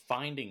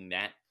finding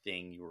that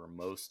thing you are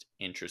most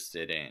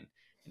interested in.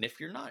 And if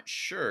you're not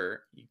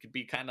sure, you could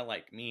be kind of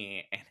like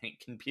me, and it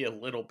can be a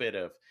little bit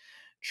of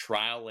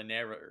trial and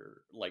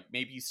error. Like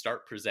maybe you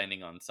start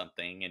presenting on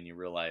something and you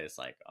realize,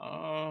 like,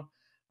 oh,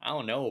 I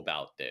don't know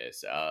about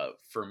this.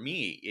 For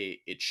me,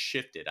 it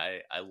shifted.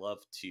 I love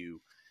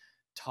to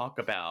talk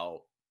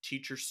about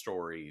teacher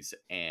stories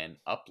and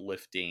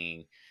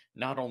uplifting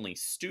not only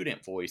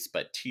student voice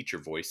but teacher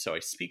voice, so I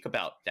speak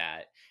about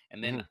that.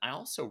 And then I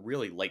also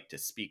really like to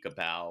speak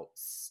about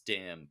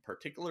STEM,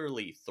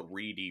 particularly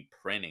 3D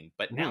printing,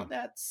 but now Mm-hmm.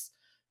 that's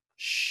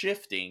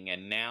shifting,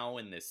 and now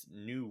in this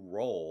new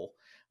role,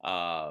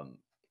 um,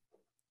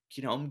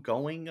 I'm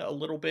going a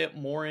little bit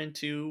more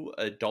into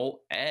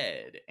adult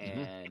ed Mm-hmm.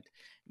 and,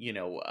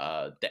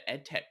 the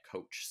ed tech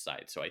coach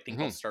side. So I think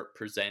I'll Mm-hmm. start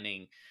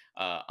presenting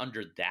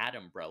under that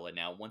umbrella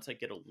now once I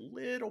get a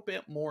little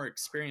bit more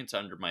experience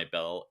under my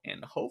belt.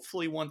 And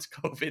hopefully, once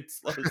COVID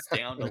slows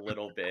down a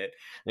little bit,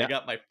 I Yeah.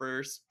 got my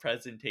first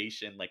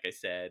presentation, like I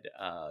said,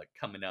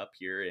 coming up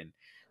here in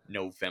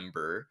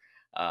November,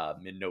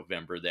 mid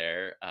November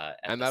there at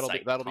And the that'll be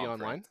site that'll be online.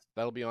 conference.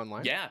 That'll be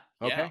online. Yeah,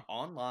 Okay.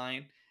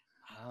 online.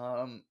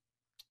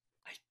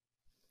 I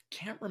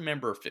can't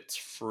remember if it's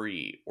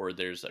free or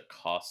there's a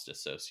cost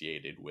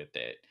associated with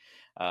it.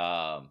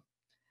 Um,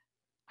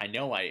 I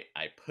know I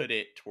put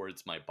it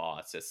towards my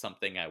boss as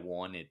something I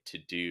wanted to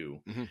do,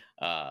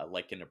 Mm-hmm.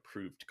 like an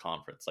approved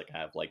conference. Like I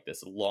have like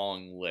this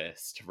long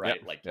list, Yeah.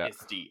 right? Like Yeah.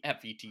 ISTE,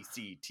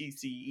 FETC,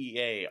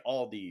 TCEA,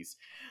 all these.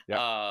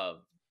 Yeah. Um,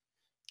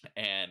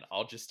 and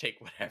I'll just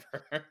take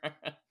whatever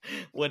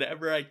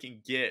whatever I can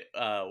get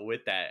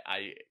with that.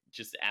 I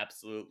just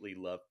absolutely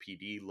love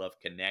PD, love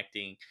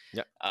connecting.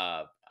 Yeah.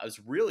 I was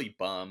really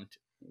bummed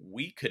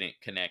we couldn't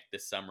connect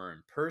this summer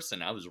in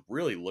person. I was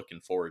really looking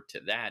forward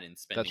to that and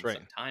That's spending right.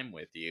 some time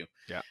with you.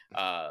 Yeah.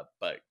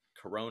 But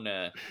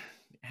Corona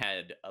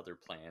had other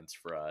plans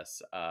for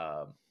us.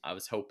 I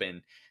was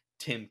hoping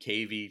Tim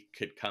Cavey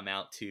could come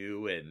out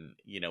too, and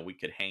we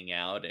could hang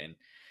out, and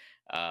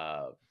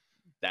uh,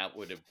 that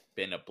would have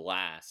been a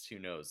blast. Who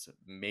knows?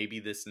 Maybe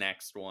this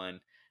next one,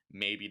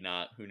 maybe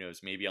not. Who knows?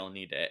 Maybe I'll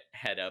need to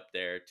head up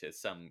there to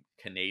some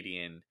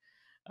Canadian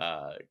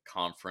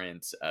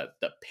conference.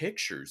 The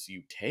pictures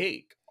you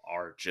take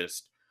are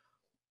just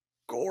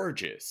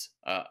gorgeous.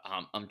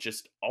 I'm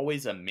just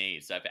always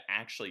amazed. I've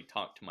actually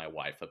talked to my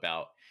wife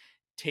about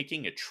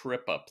taking a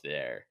trip up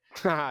there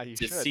You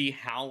to should. see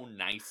how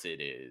nice it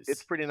It's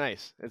is. pretty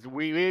nice.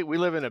 We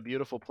live in a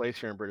beautiful place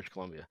here in British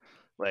Columbia.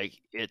 Like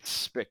it's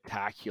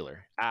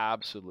spectacular.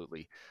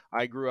 Absolutely.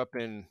 I grew up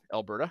in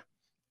Alberta,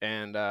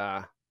 and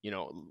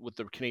with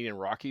the Canadian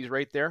Rockies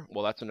right there,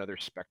 well, that's another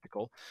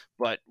spectacle.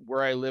 But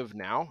where I live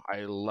now,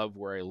 I love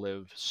where I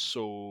live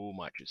so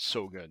much. It's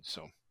so good.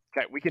 So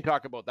okay, we can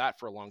talk about that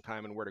for a long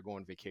time and where to go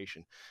on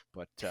vacation,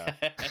 but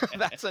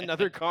that's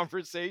another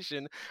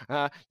conversation.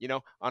 On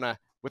a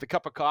with a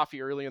cup of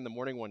coffee early in the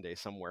morning one day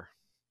somewhere.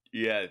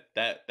 Yeah,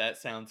 that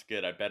sounds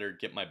good. I better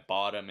get my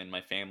bottom and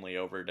my family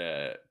over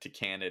to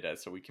Canada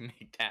so we can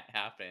make that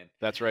happen.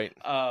 That's right.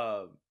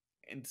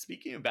 And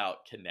speaking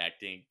about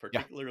connecting, Yeah.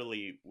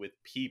 particularly with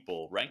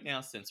people, right now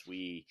since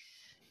we,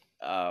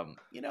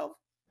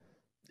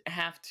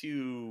 have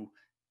to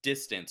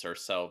distance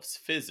ourselves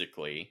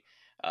physically,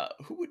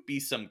 who would be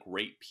some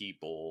great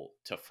people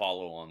to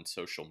follow on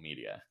social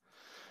media?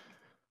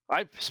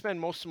 I spend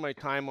most of my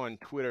time on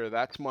Twitter.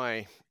 That's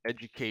my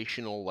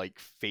educational like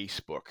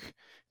Facebook.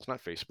 It's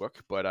not Facebook,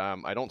 but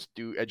I don't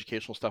do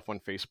educational stuff on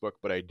Facebook,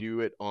 but I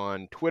do it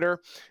on Twitter.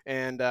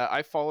 And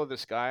I follow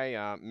this guy,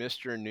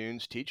 Mr.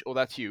 Noons Teach. Oh,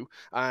 that's you.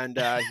 And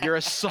you're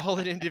a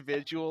solid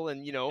individual.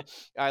 And,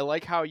 I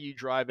like how you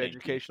drive Thank you.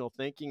 educational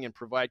thinking and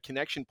provide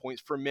connection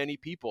points for many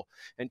people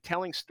and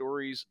telling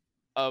stories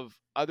of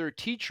other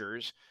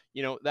teachers.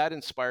 That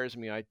inspires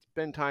me. I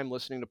spend time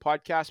listening to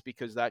podcasts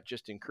because that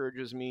just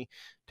encourages me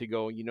to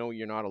go,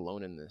 you're not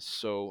alone in this.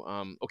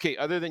 So, okay,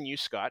 other than you,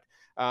 Scott,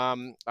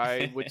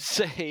 I would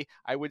say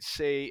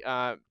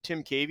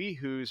Tim Cavey,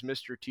 who's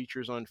Mr.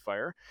 Teachers on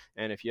Fire.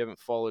 And if you haven't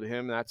followed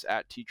him, that's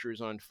at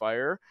Teachers on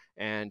Fire.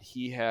 And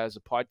he has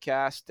a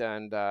podcast.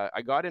 And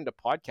I got into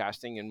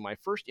podcasting, and my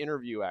first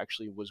interview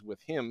actually was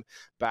with him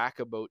back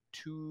about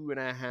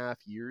 2.5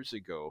 years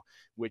ago,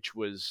 which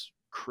was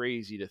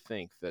crazy to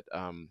think that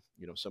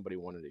somebody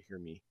wanted to hear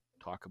me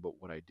talk about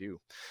what I do.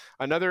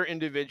 Another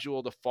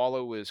individual to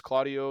follow is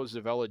Claudio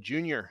Zavella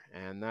Jr.,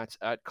 and that's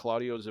at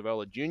Claudio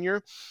Zavella Jr.,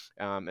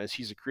 as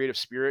he's a creative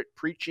spirit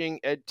preaching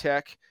ed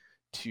tech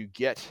to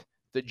get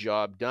the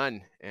job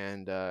done.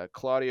 And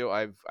Claudio,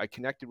 I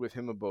connected with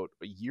him about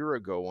a year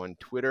ago on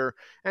Twitter,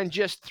 and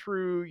just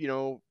through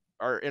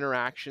our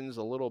interactions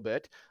a little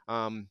bit.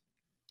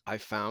 I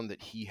found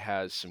that he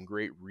has some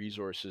great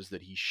resources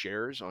that he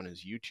shares on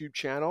his YouTube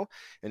channel.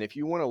 And if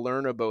you want to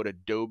learn about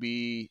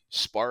Adobe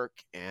Spark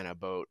and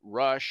about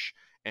Rush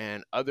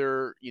and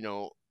other,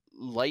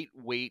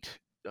 lightweight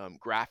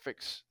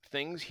graphics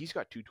things, he's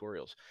got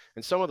tutorials.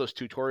 And some of those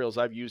tutorials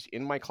I've used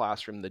in my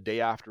classroom the day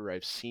after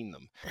I've seen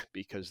them,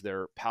 because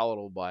they're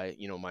palatable by,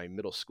 my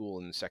middle school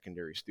and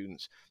secondary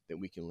students, that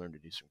we can learn to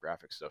do some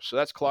graphic stuff. So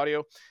that's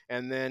Claudio.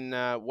 And then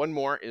one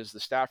more is the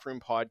Staff Room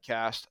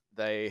Podcast.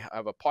 They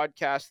have a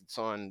podcast that's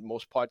on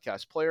most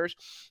podcast players,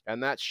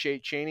 and that's Shay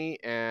Cheney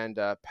and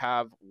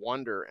Pav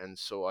Wonder. And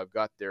so I've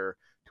got their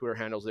Twitter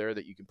handles there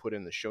that you can put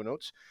in the show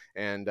notes.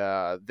 And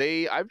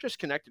I've just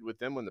connected with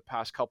them in the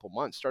past couple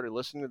months, started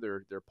listening to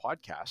their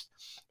podcast,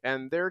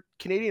 and they're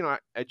Canadian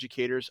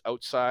educators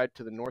outside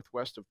to the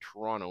northwest of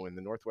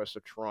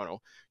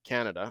Toronto,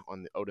 Canada,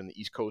 out in the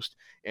East Coast.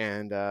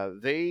 And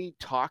they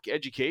talk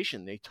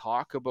education. They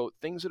talk about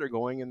things that are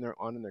going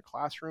on in their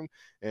classroom,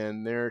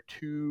 and they're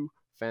two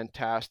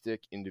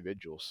fantastic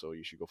individuals. So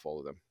you should go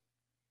follow them.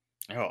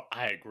 Oh,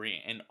 I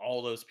agree. And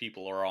all those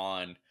people are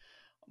on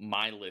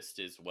my list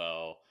as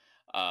well.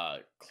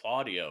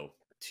 Claudio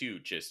too,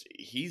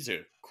 he's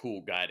a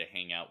cool guy to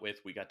hang out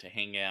with. We got to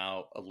hang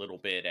out a little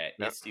bit at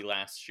ISTE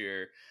last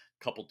year,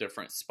 a couple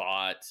different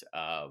spots.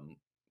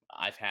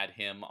 I've had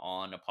him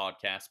on a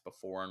podcast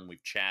before, and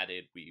we've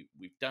chatted.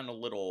 We've done a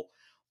little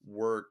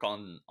work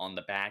on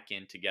the back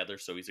end together.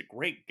 So he's a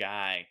great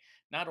guy,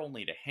 not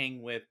only to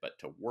hang with, but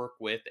to work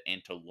with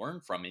and to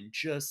learn from. And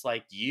just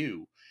like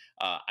you,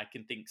 I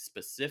can think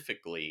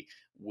specifically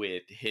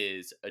with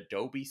his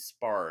Adobe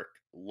Spark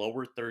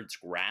lower thirds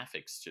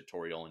graphics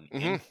tutorial and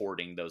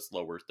importing those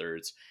lower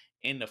thirds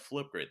into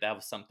Flipgrid. That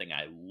was something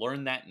I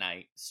learned that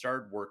night,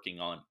 started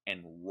working on,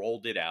 and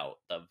rolled it out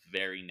the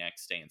very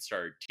next day and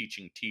started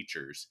teaching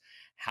teachers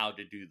how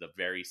to do the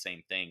very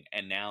same thing.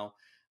 And now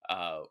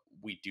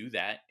we do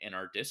that in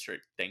our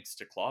district thanks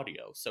to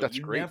Claudio. So that's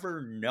great.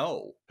 Never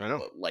know, I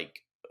know,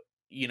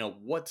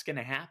 what's going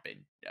to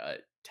happen.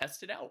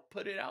 Test it out,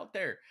 put it out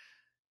there,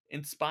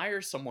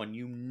 inspire someone.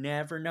 You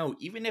never know.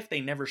 Even if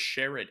they never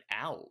share it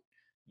out,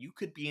 you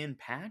could be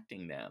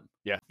impacting them.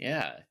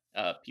 Yeah.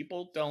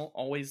 People don't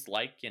always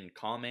like and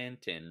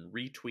comment and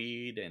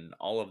retweet and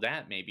all of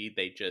that.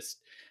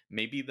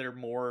 Maybe they're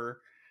more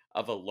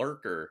of a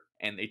lurker,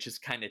 and they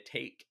just kind of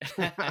take.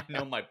 I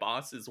know my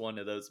boss is one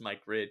of those,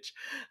 Mike Rich.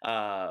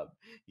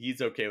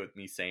 He's okay with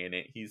me saying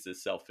it. He's a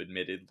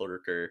self-admitted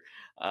lurker.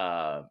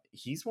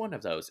 He's one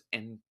of those,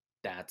 and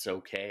that's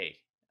okay.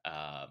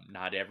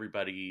 Not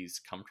everybody's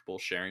comfortable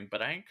sharing,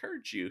 but I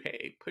encourage you,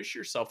 hey, push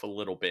yourself a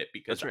little bit,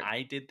 because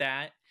I did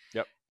that.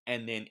 Yep.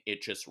 And then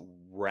it just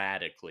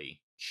radically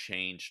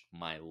changed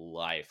my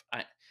life.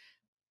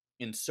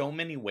 In so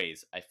many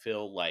ways, I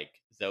feel like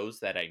those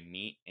that I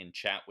meet and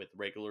chat with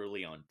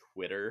regularly on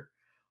Twitter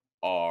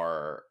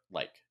are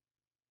like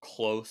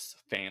close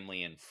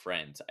family and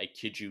friends. I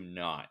kid you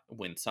not.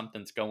 When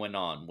something's going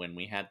on, when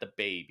we had the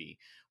baby,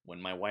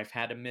 when my wife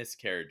had a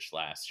miscarriage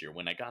last year,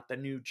 when I got the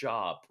new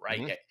job,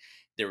 right?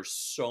 There's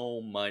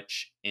so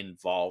much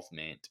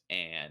involvement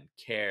and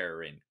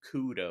care and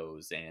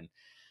kudos. And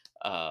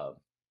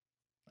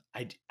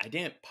I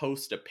didn't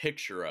post a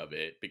picture of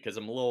it because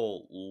I'm a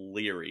little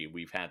leery.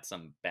 We've had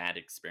some bad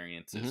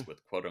experiences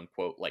with quote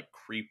unquote like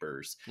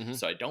creepers.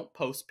 So I don't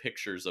post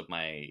pictures of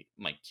my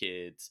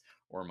kids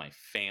or my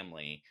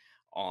family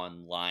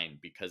online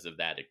because of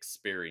that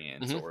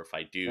experience. Or if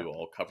I do,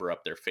 I'll cover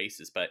up their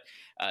faces. But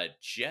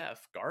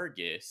Jeff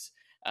Gargis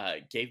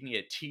gave me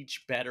a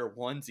Teach Better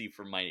onesie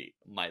for my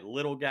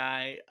little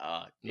guy.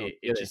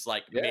 It just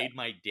made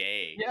my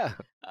day.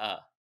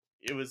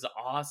 It was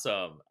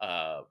awesome.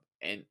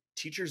 And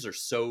teachers are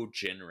so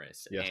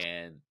generous,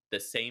 and the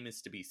same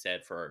is to be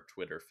said for our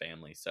Twitter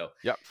family. So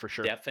for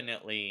sure,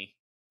 definitely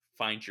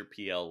find your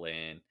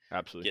PLN.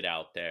 Absolutely, get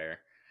out there.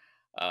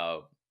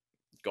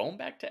 Going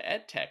back to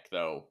EdTech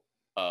though,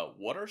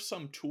 what are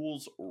some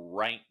tools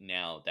right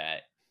now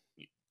that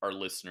our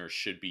listeners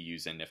should be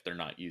using if they're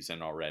not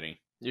using already?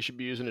 You should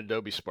be using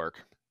Adobe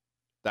Spark.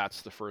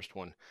 That's the first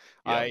one.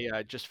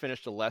 I just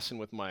finished a lesson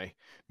with my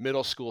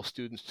middle school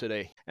students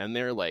today, and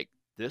they're like,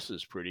 this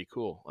is pretty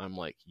cool. I'm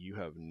like, you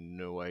have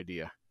no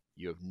idea.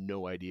 You have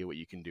no idea what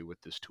you can do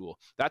with this tool.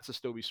 That's a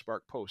Adobe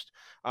Spark post.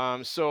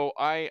 So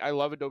I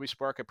love Adobe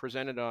Spark. I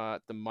presented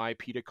at the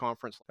MyPETA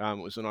conference. It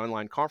was an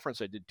online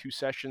conference. I did 2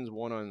 sessions,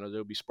 one on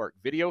Adobe Spark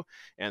video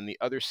and the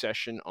other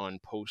session on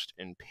post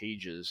and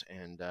pages.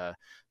 And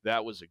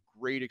that was a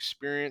great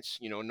experience.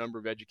 A number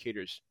of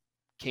educators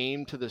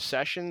came to the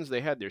sessions. They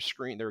had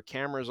their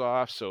cameras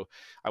off, so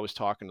I was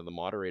talking to the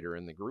moderator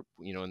in the group,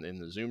 in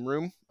the Zoom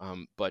room,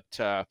 but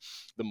the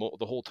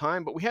whole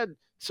time. But we had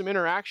some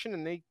interaction,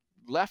 and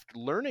left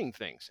learning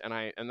things.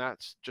 And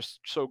that's just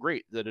so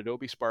great that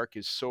Adobe Spark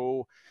is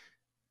so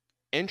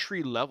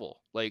entry level.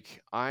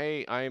 Like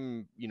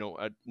I'm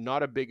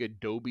not a big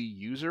Adobe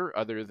user,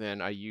 other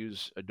than I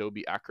use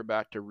Adobe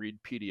Acrobat to read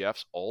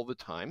PDFs all the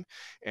time,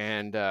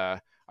 and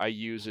I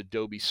use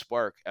Adobe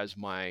Spark as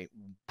my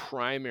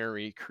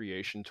primary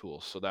creation tool.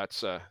 So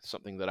that's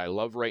something that I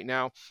love right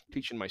now,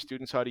 teaching my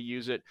students how to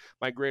use it.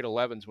 My grade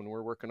 11s, when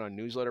we're working on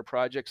newsletter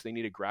projects, they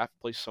need a graphic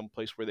place,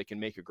 someplace where they can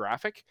make a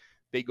graphic.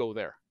 They go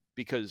there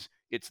because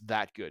it's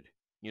that good.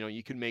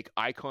 You can make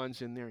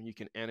icons in there, and you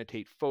can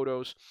annotate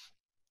photos.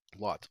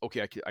 Lots.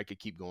 Okay, I could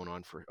keep going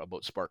on for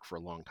about Spark for a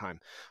long time.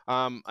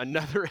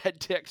 Another ed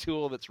tech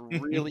tool that's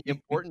really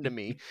important to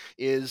me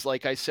is,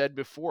 like I said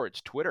before,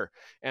 it's Twitter.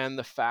 And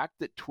the fact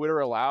that Twitter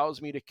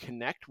allows me to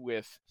connect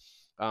with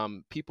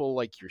people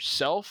like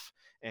yourself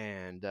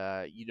and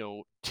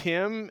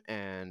Tim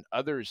and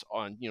others,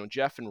 on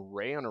Jeff and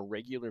Ray, on a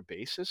regular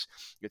basis.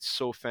 It's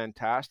so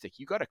fantastic.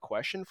 You got a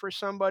question for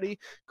somebody,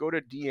 go to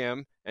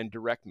DM and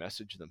direct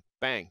message them.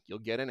 Bang, you'll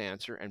get an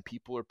answer, and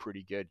people are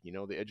pretty good.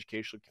 The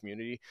educational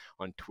community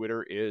on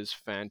Twitter is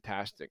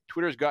fantastic.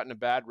 Twitter's gotten a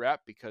bad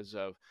rap because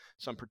of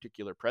some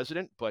particular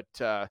president, but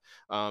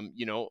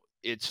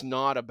it's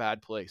not a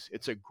bad place.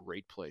 It's a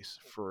great place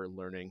for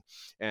learning.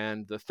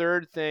 And the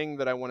third thing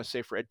that I want to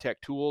say for EdTech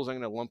tools, I'm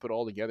going to lump it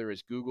all together,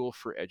 is Google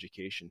for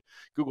Education.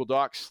 Google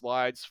Docs,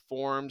 Slides,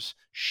 Forms,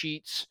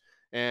 Sheets,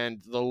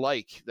 and the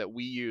like that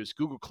we use.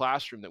 Google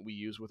Classroom that we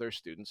use with our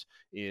students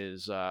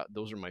is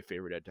those are my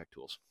favorite EdTech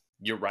tools.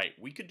 You're right.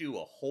 We could do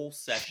a whole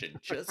session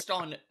just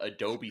on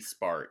Adobe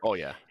Spark. Oh,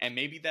 yeah. And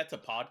maybe that's a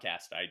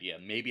podcast idea.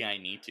 Maybe I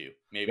need to.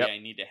 Maybe Yep. I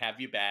need to have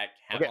you back,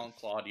 have Okay. on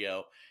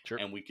Claudio, Sure.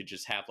 and we could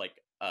just have like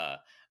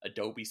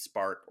Adobe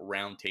Spark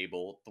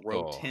roundtable,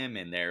 throw Oh. Tim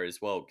in there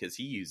as well, because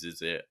he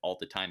uses it all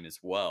the time as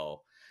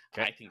well.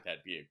 Okay. I think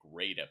that'd be a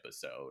great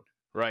episode.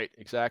 Right,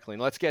 exactly.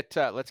 And let's get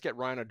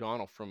Ryan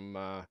O'Donnell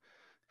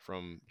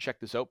from Check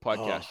This Out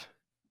podcast. Oh,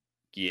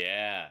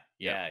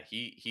 yeah.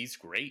 He's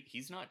great.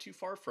 He's not too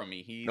far from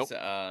me. He's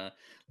Nope.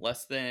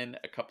 Less than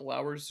a couple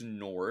hours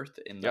north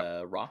in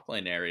the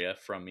Rockland area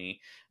from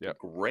me. Yep.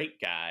 Great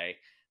guy.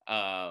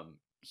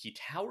 He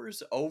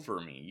towers over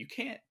me. You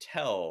can't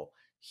tell.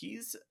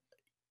 He's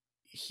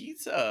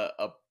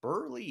a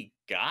burly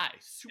guy,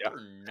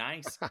 super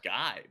nice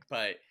guy,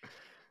 but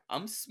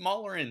I'm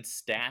smaller in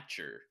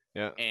stature.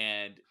 Yeah.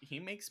 And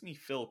he makes me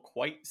feel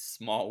quite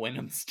small when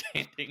I'm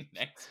standing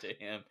next to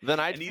him.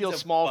 Then I'd feel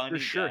small for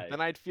sure. Guy. Then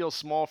I'd feel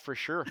small for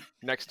sure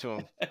next to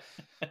him.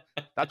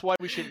 That's why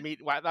we should meet.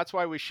 That's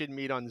why we should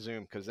meet on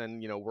Zoom, because then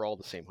we're all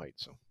the same height.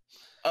 So.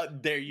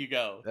 There you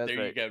go. That's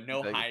right. You go. No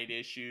exactly. height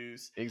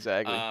issues.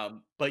 Exactly.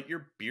 But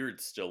your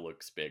beard still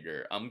looks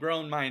bigger. I'm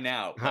growing mine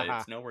out, but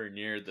it's nowhere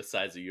near the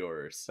size of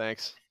yours.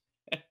 Thanks.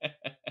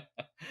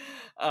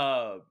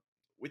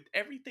 With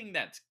everything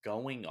that's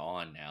going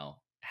on now,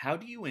 how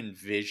do you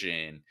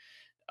envision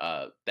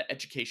the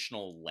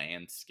educational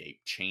landscape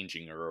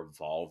changing or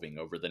evolving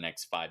over the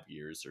next 5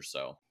 years or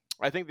so?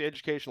 I think the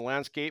educational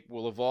landscape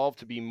will evolve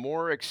to be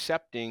more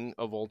accepting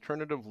of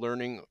alternative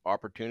learning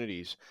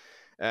opportunities,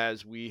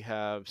 as we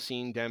have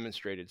seen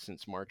demonstrated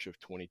since March of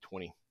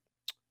 2020.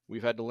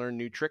 We've had to learn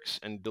new tricks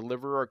and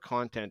deliver our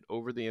content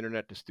over the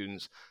internet to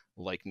students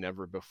like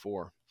never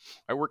before.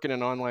 I work in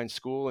an online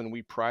school, and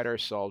we pride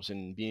ourselves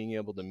in being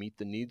able to meet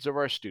the needs of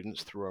our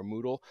students through our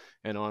Moodle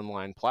and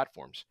online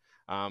platforms.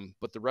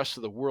 But the rest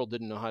of the world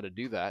didn't know how to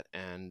do that,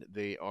 and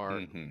they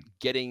are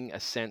getting a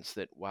sense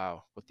that,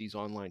 wow, what these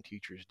online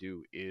teachers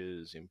do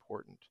is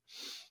important.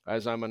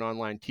 As I'm an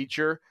online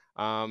teacher,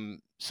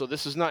 so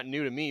this is not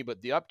new to me,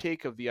 but the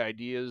uptake of the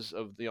ideas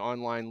of the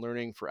online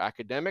learning for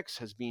academics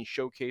has been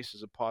showcased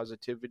as a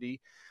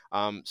positivity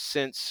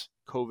since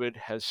COVID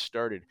has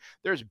started.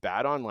 There's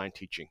bad online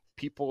teaching.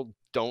 People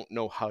don't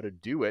know how to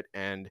do it,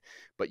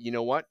 but you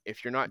know what?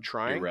 If you're not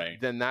trying,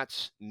 then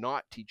that's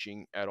not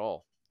teaching at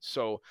all.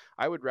 So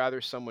I would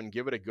rather someone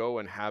give it a go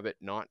and have it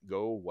not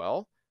go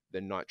well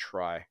than not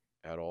try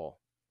at all.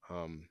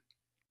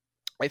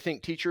 I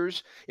think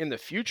teachers in the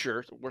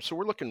future, so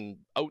we're looking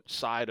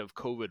outside of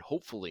COVID,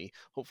 hopefully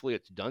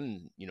it's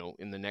done,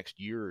 in the next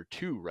year or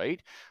two,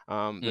 right?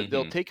 That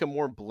they'll take a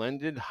more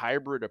blended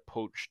hybrid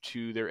approach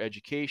to their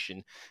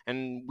education,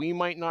 and we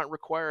might not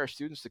require our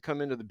students to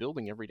come into the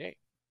building every day,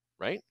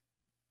 right?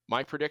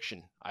 My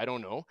prediction, I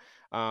don't know.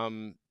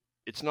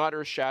 It's not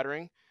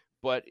earth-shattering,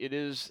 but it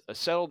is a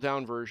settled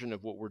down version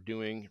of what we're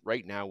doing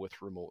right now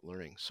with remote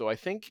learning. So I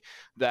think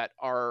that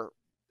our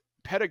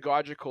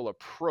pedagogical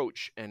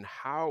approach and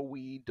how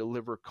we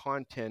deliver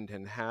content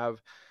and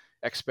have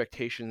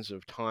expectations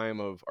of time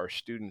of our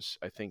students,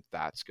 I think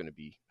that's going to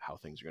be how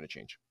things are going to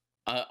change.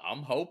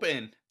 I'm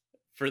hoping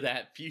for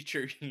that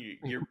future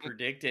you're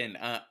predicting.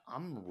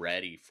 I'm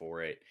ready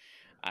for it.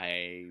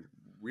 I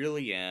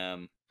really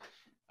am.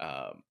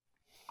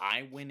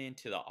 I went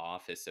into the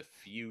office a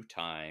few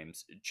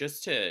times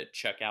just to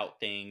check out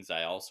things.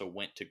 I also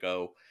went to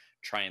go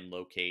try and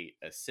locate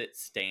a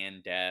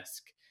sit-stand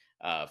desk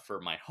for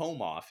my home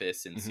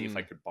office and see if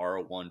I could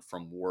borrow one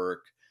from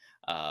work.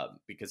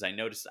 because I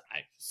noticed I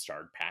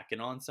started packing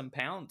on some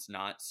pounds,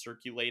 not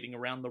circulating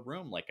around the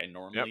room like I Yep.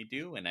 normally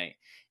do. And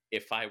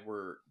if I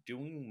were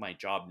doing my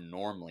job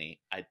normally,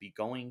 I'd be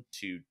going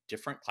to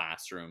different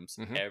classrooms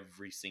Hmm.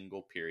 every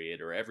single period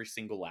or every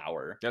single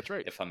hour. That's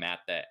right. If I'm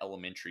at the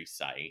elementary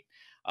site,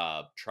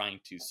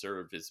 trying to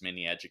serve as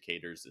many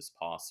educators as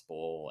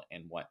possible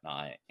and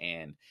whatnot.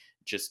 And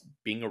just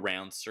being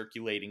around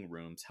circulating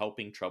rooms,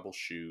 helping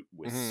troubleshoot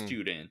with Hmm.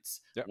 students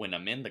Yep. when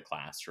I'm in the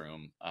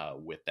classroom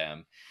with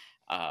them.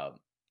 Um,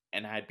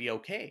 and I'd be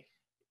okay.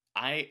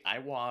 I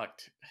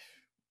walked,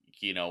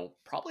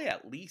 probably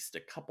at least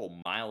a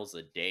couple miles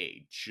a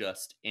day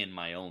just in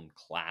my own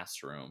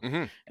classroom.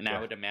 Hmm. And I Yeah.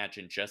 would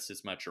imagine just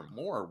as much or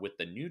more with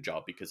the new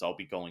job because I'll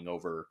be going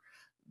over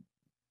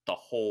the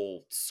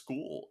whole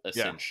school Yeah.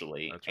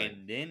 essentially That's right.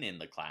 and then in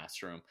the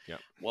classroom.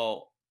 Yep.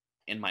 Well,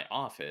 in my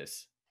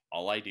office,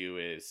 all I do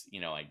is,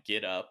 I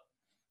get up,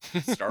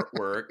 start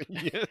work,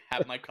 Yeah.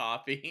 have my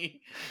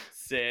coffee,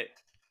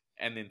 sit,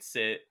 and then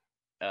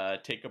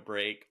take a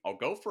break. I'll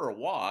go for a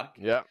walk.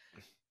 Yeah.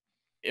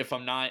 If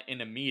I'm not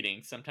in a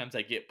meeting, sometimes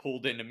I get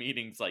pulled into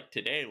meetings like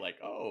today, like,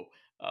 oh,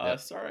 Yep.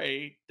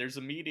 sorry, there's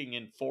a meeting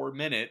in 4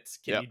 minutes.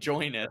 Can Yep. you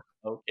join us?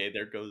 Okay,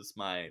 there goes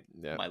my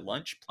Yep.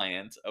 lunch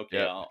plans. Okay,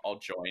 Yep. I'll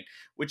join,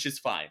 which is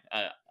fine.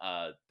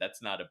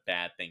 That's not a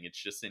bad thing.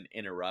 It's just an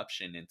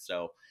interruption. And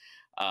so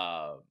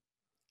uh,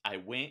 I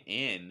went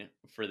in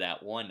for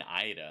that one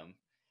item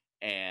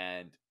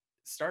and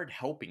started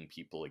helping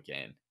people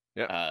again.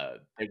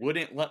 Yep. They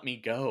wouldn't let me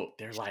go.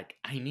 They're like,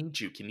 I need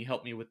you. Can you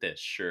help me with this?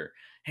 Sure.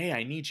 Hey,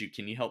 I need you.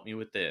 Can you help me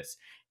with this?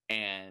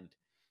 And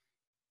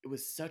it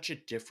was such a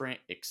different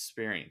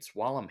experience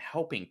while I'm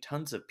helping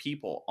tons of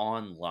people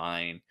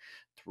online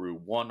through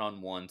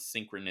one-on-one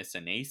synchronous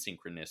and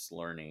asynchronous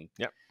learning.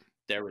 Yep.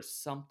 There was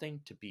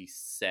something to be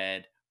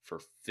said for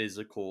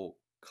physical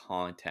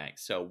contact.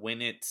 So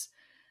when it's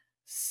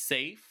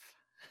safe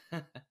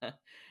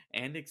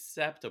and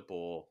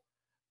acceptable,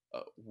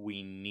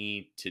 we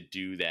need to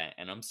do that.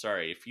 And I'm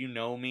sorry, if you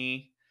know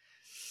me,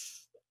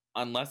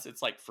 unless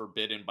it's like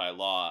forbidden by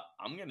law,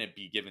 I'm going to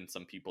be giving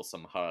some people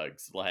some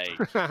hugs. Like,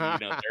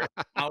 they're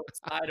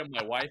outside of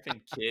my wife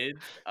and kids.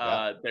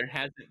 Yeah. There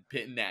hasn't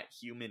been that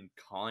human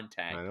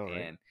contact. I know,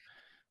 right? And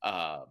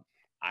uh,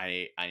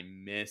 I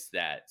miss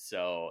that.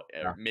 So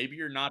Yeah. maybe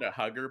you're not a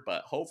hugger,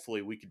 but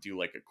hopefully we could do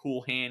like a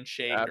cool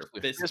handshake or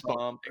Absolutely. fist Fist bump.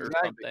 bump or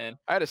Exactly. something.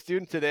 I had a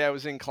student today. I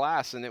was in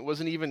class, and it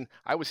wasn't even.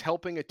 I was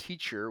helping a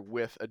teacher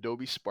with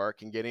Adobe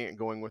Spark and getting it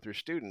going with her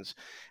students.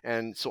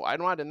 And so I'm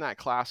not in that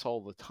class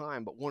all the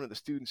time. But one of the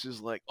students is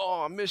like,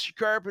 "Oh, Mr.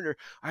 Carpenter,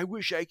 I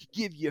wish I could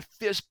give you a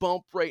fist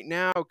bump right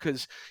now,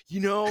 because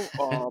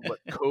but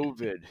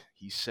COVID,"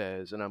 he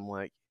says, and I'm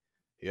like,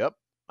 "Yep,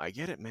 I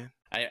get it, man."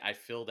 I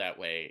feel that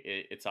way.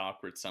 It's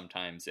awkward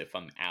sometimes if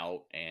I'm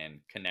out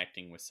and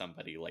connecting with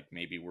somebody, like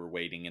maybe we're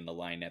waiting in the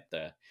line at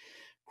the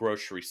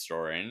grocery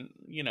store and,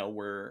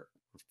 we're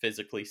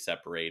physically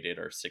separated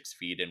or 6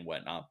 feet and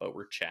whatnot, but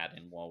we're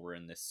chatting while we're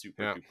in this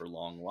super Yeah. duper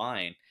long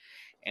line.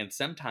 And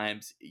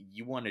sometimes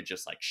you want to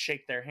just like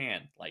shake their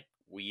hand like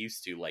we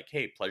used to, like,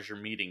 hey, pleasure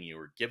meeting you,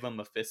 or give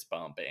them a fist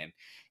bump. And,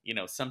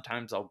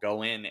 sometimes I'll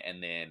go in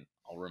and then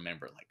I'll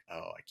remember like,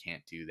 oh, I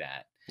can't do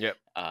that. Yep.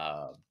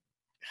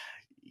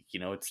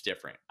 It's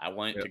different. I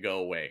want it Yep. to go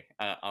away.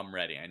 I'm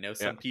ready. I know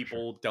some Yep, for sure.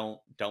 people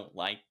don't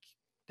like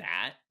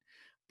that,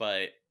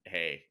 but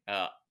hey,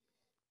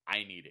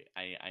 I need it.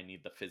 I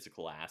need the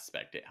physical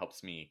aspect. It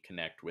helps me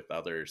connect with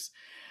others.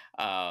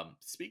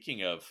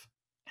 Speaking of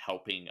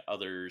helping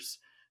others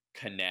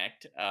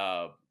connect,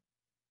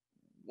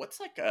 what's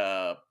like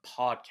a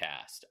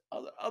podcast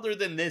other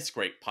than this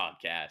great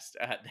podcast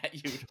that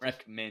you would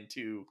recommend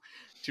to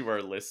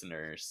our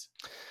listeners?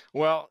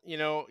 Well,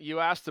 you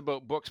asked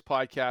about books,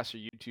 podcasts, or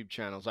YouTube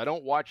channels. I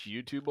don't watch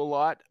YouTube a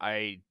lot.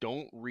 I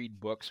don't read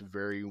books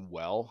very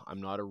well. I'm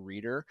not a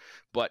reader.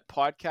 But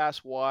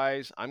podcast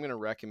wise, I'm going to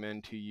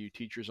recommend to you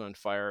Teachers on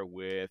Fire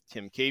with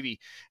Tim Cavey.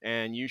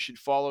 And you should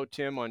follow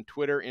Tim on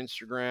Twitter,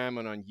 Instagram,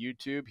 and on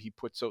YouTube. He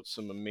puts out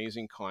some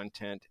amazing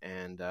content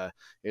and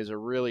is a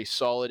really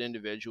solid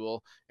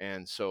individual.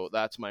 And so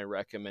that's my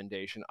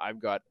recommendation.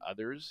 I've got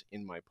others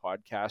in my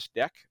podcast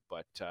deck,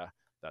 but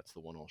that's the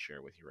one I'll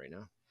share with you right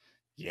now.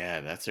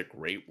 Yeah, that's a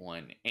great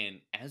one.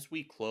 And as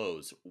we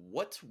close,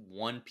 what's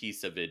one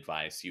piece of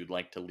advice you'd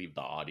like to leave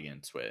the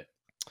audience with?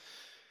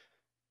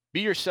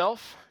 Be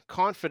yourself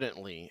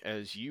confidently,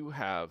 as you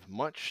have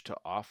much to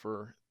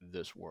offer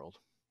this world.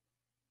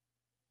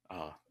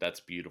 Oh, that's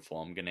beautiful.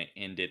 I'm going to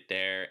end it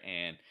there.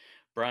 And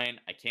Bryon,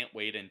 I can't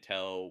wait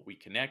until we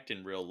connect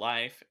in real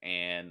life.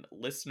 And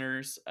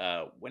listeners,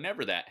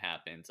 whenever that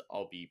happens,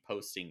 I'll be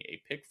posting a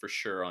pic for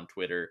sure on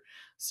Twitter.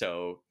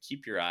 So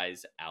keep your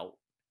eyes out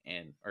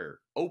or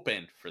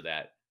open for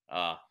that.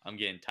 I'm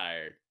getting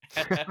tired.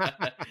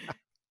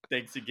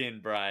 Thanks again,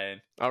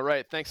 Bryon. All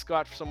right. Thanks,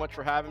 Scott, so much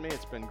for having me.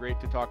 It's been great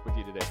to talk with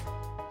you today.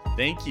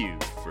 Thank you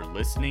for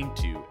listening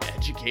to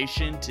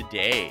Education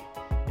Today.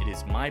 It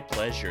is my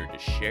pleasure to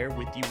share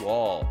with you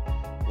all.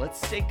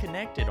 Let's stay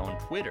connected on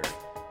Twitter.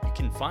 You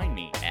can find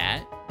me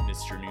at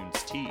Mr.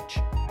 Noons Teach,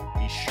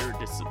 be sure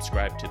to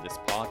subscribe to this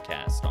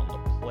podcast on the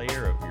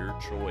player of your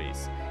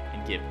choice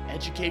and give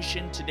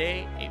Education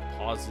Today a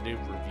positive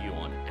review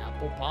on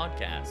Apple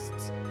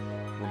Podcasts.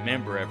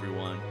 Remember,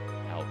 everyone,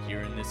 out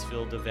here in this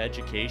field of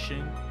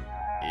education,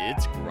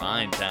 it's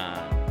grind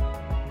time.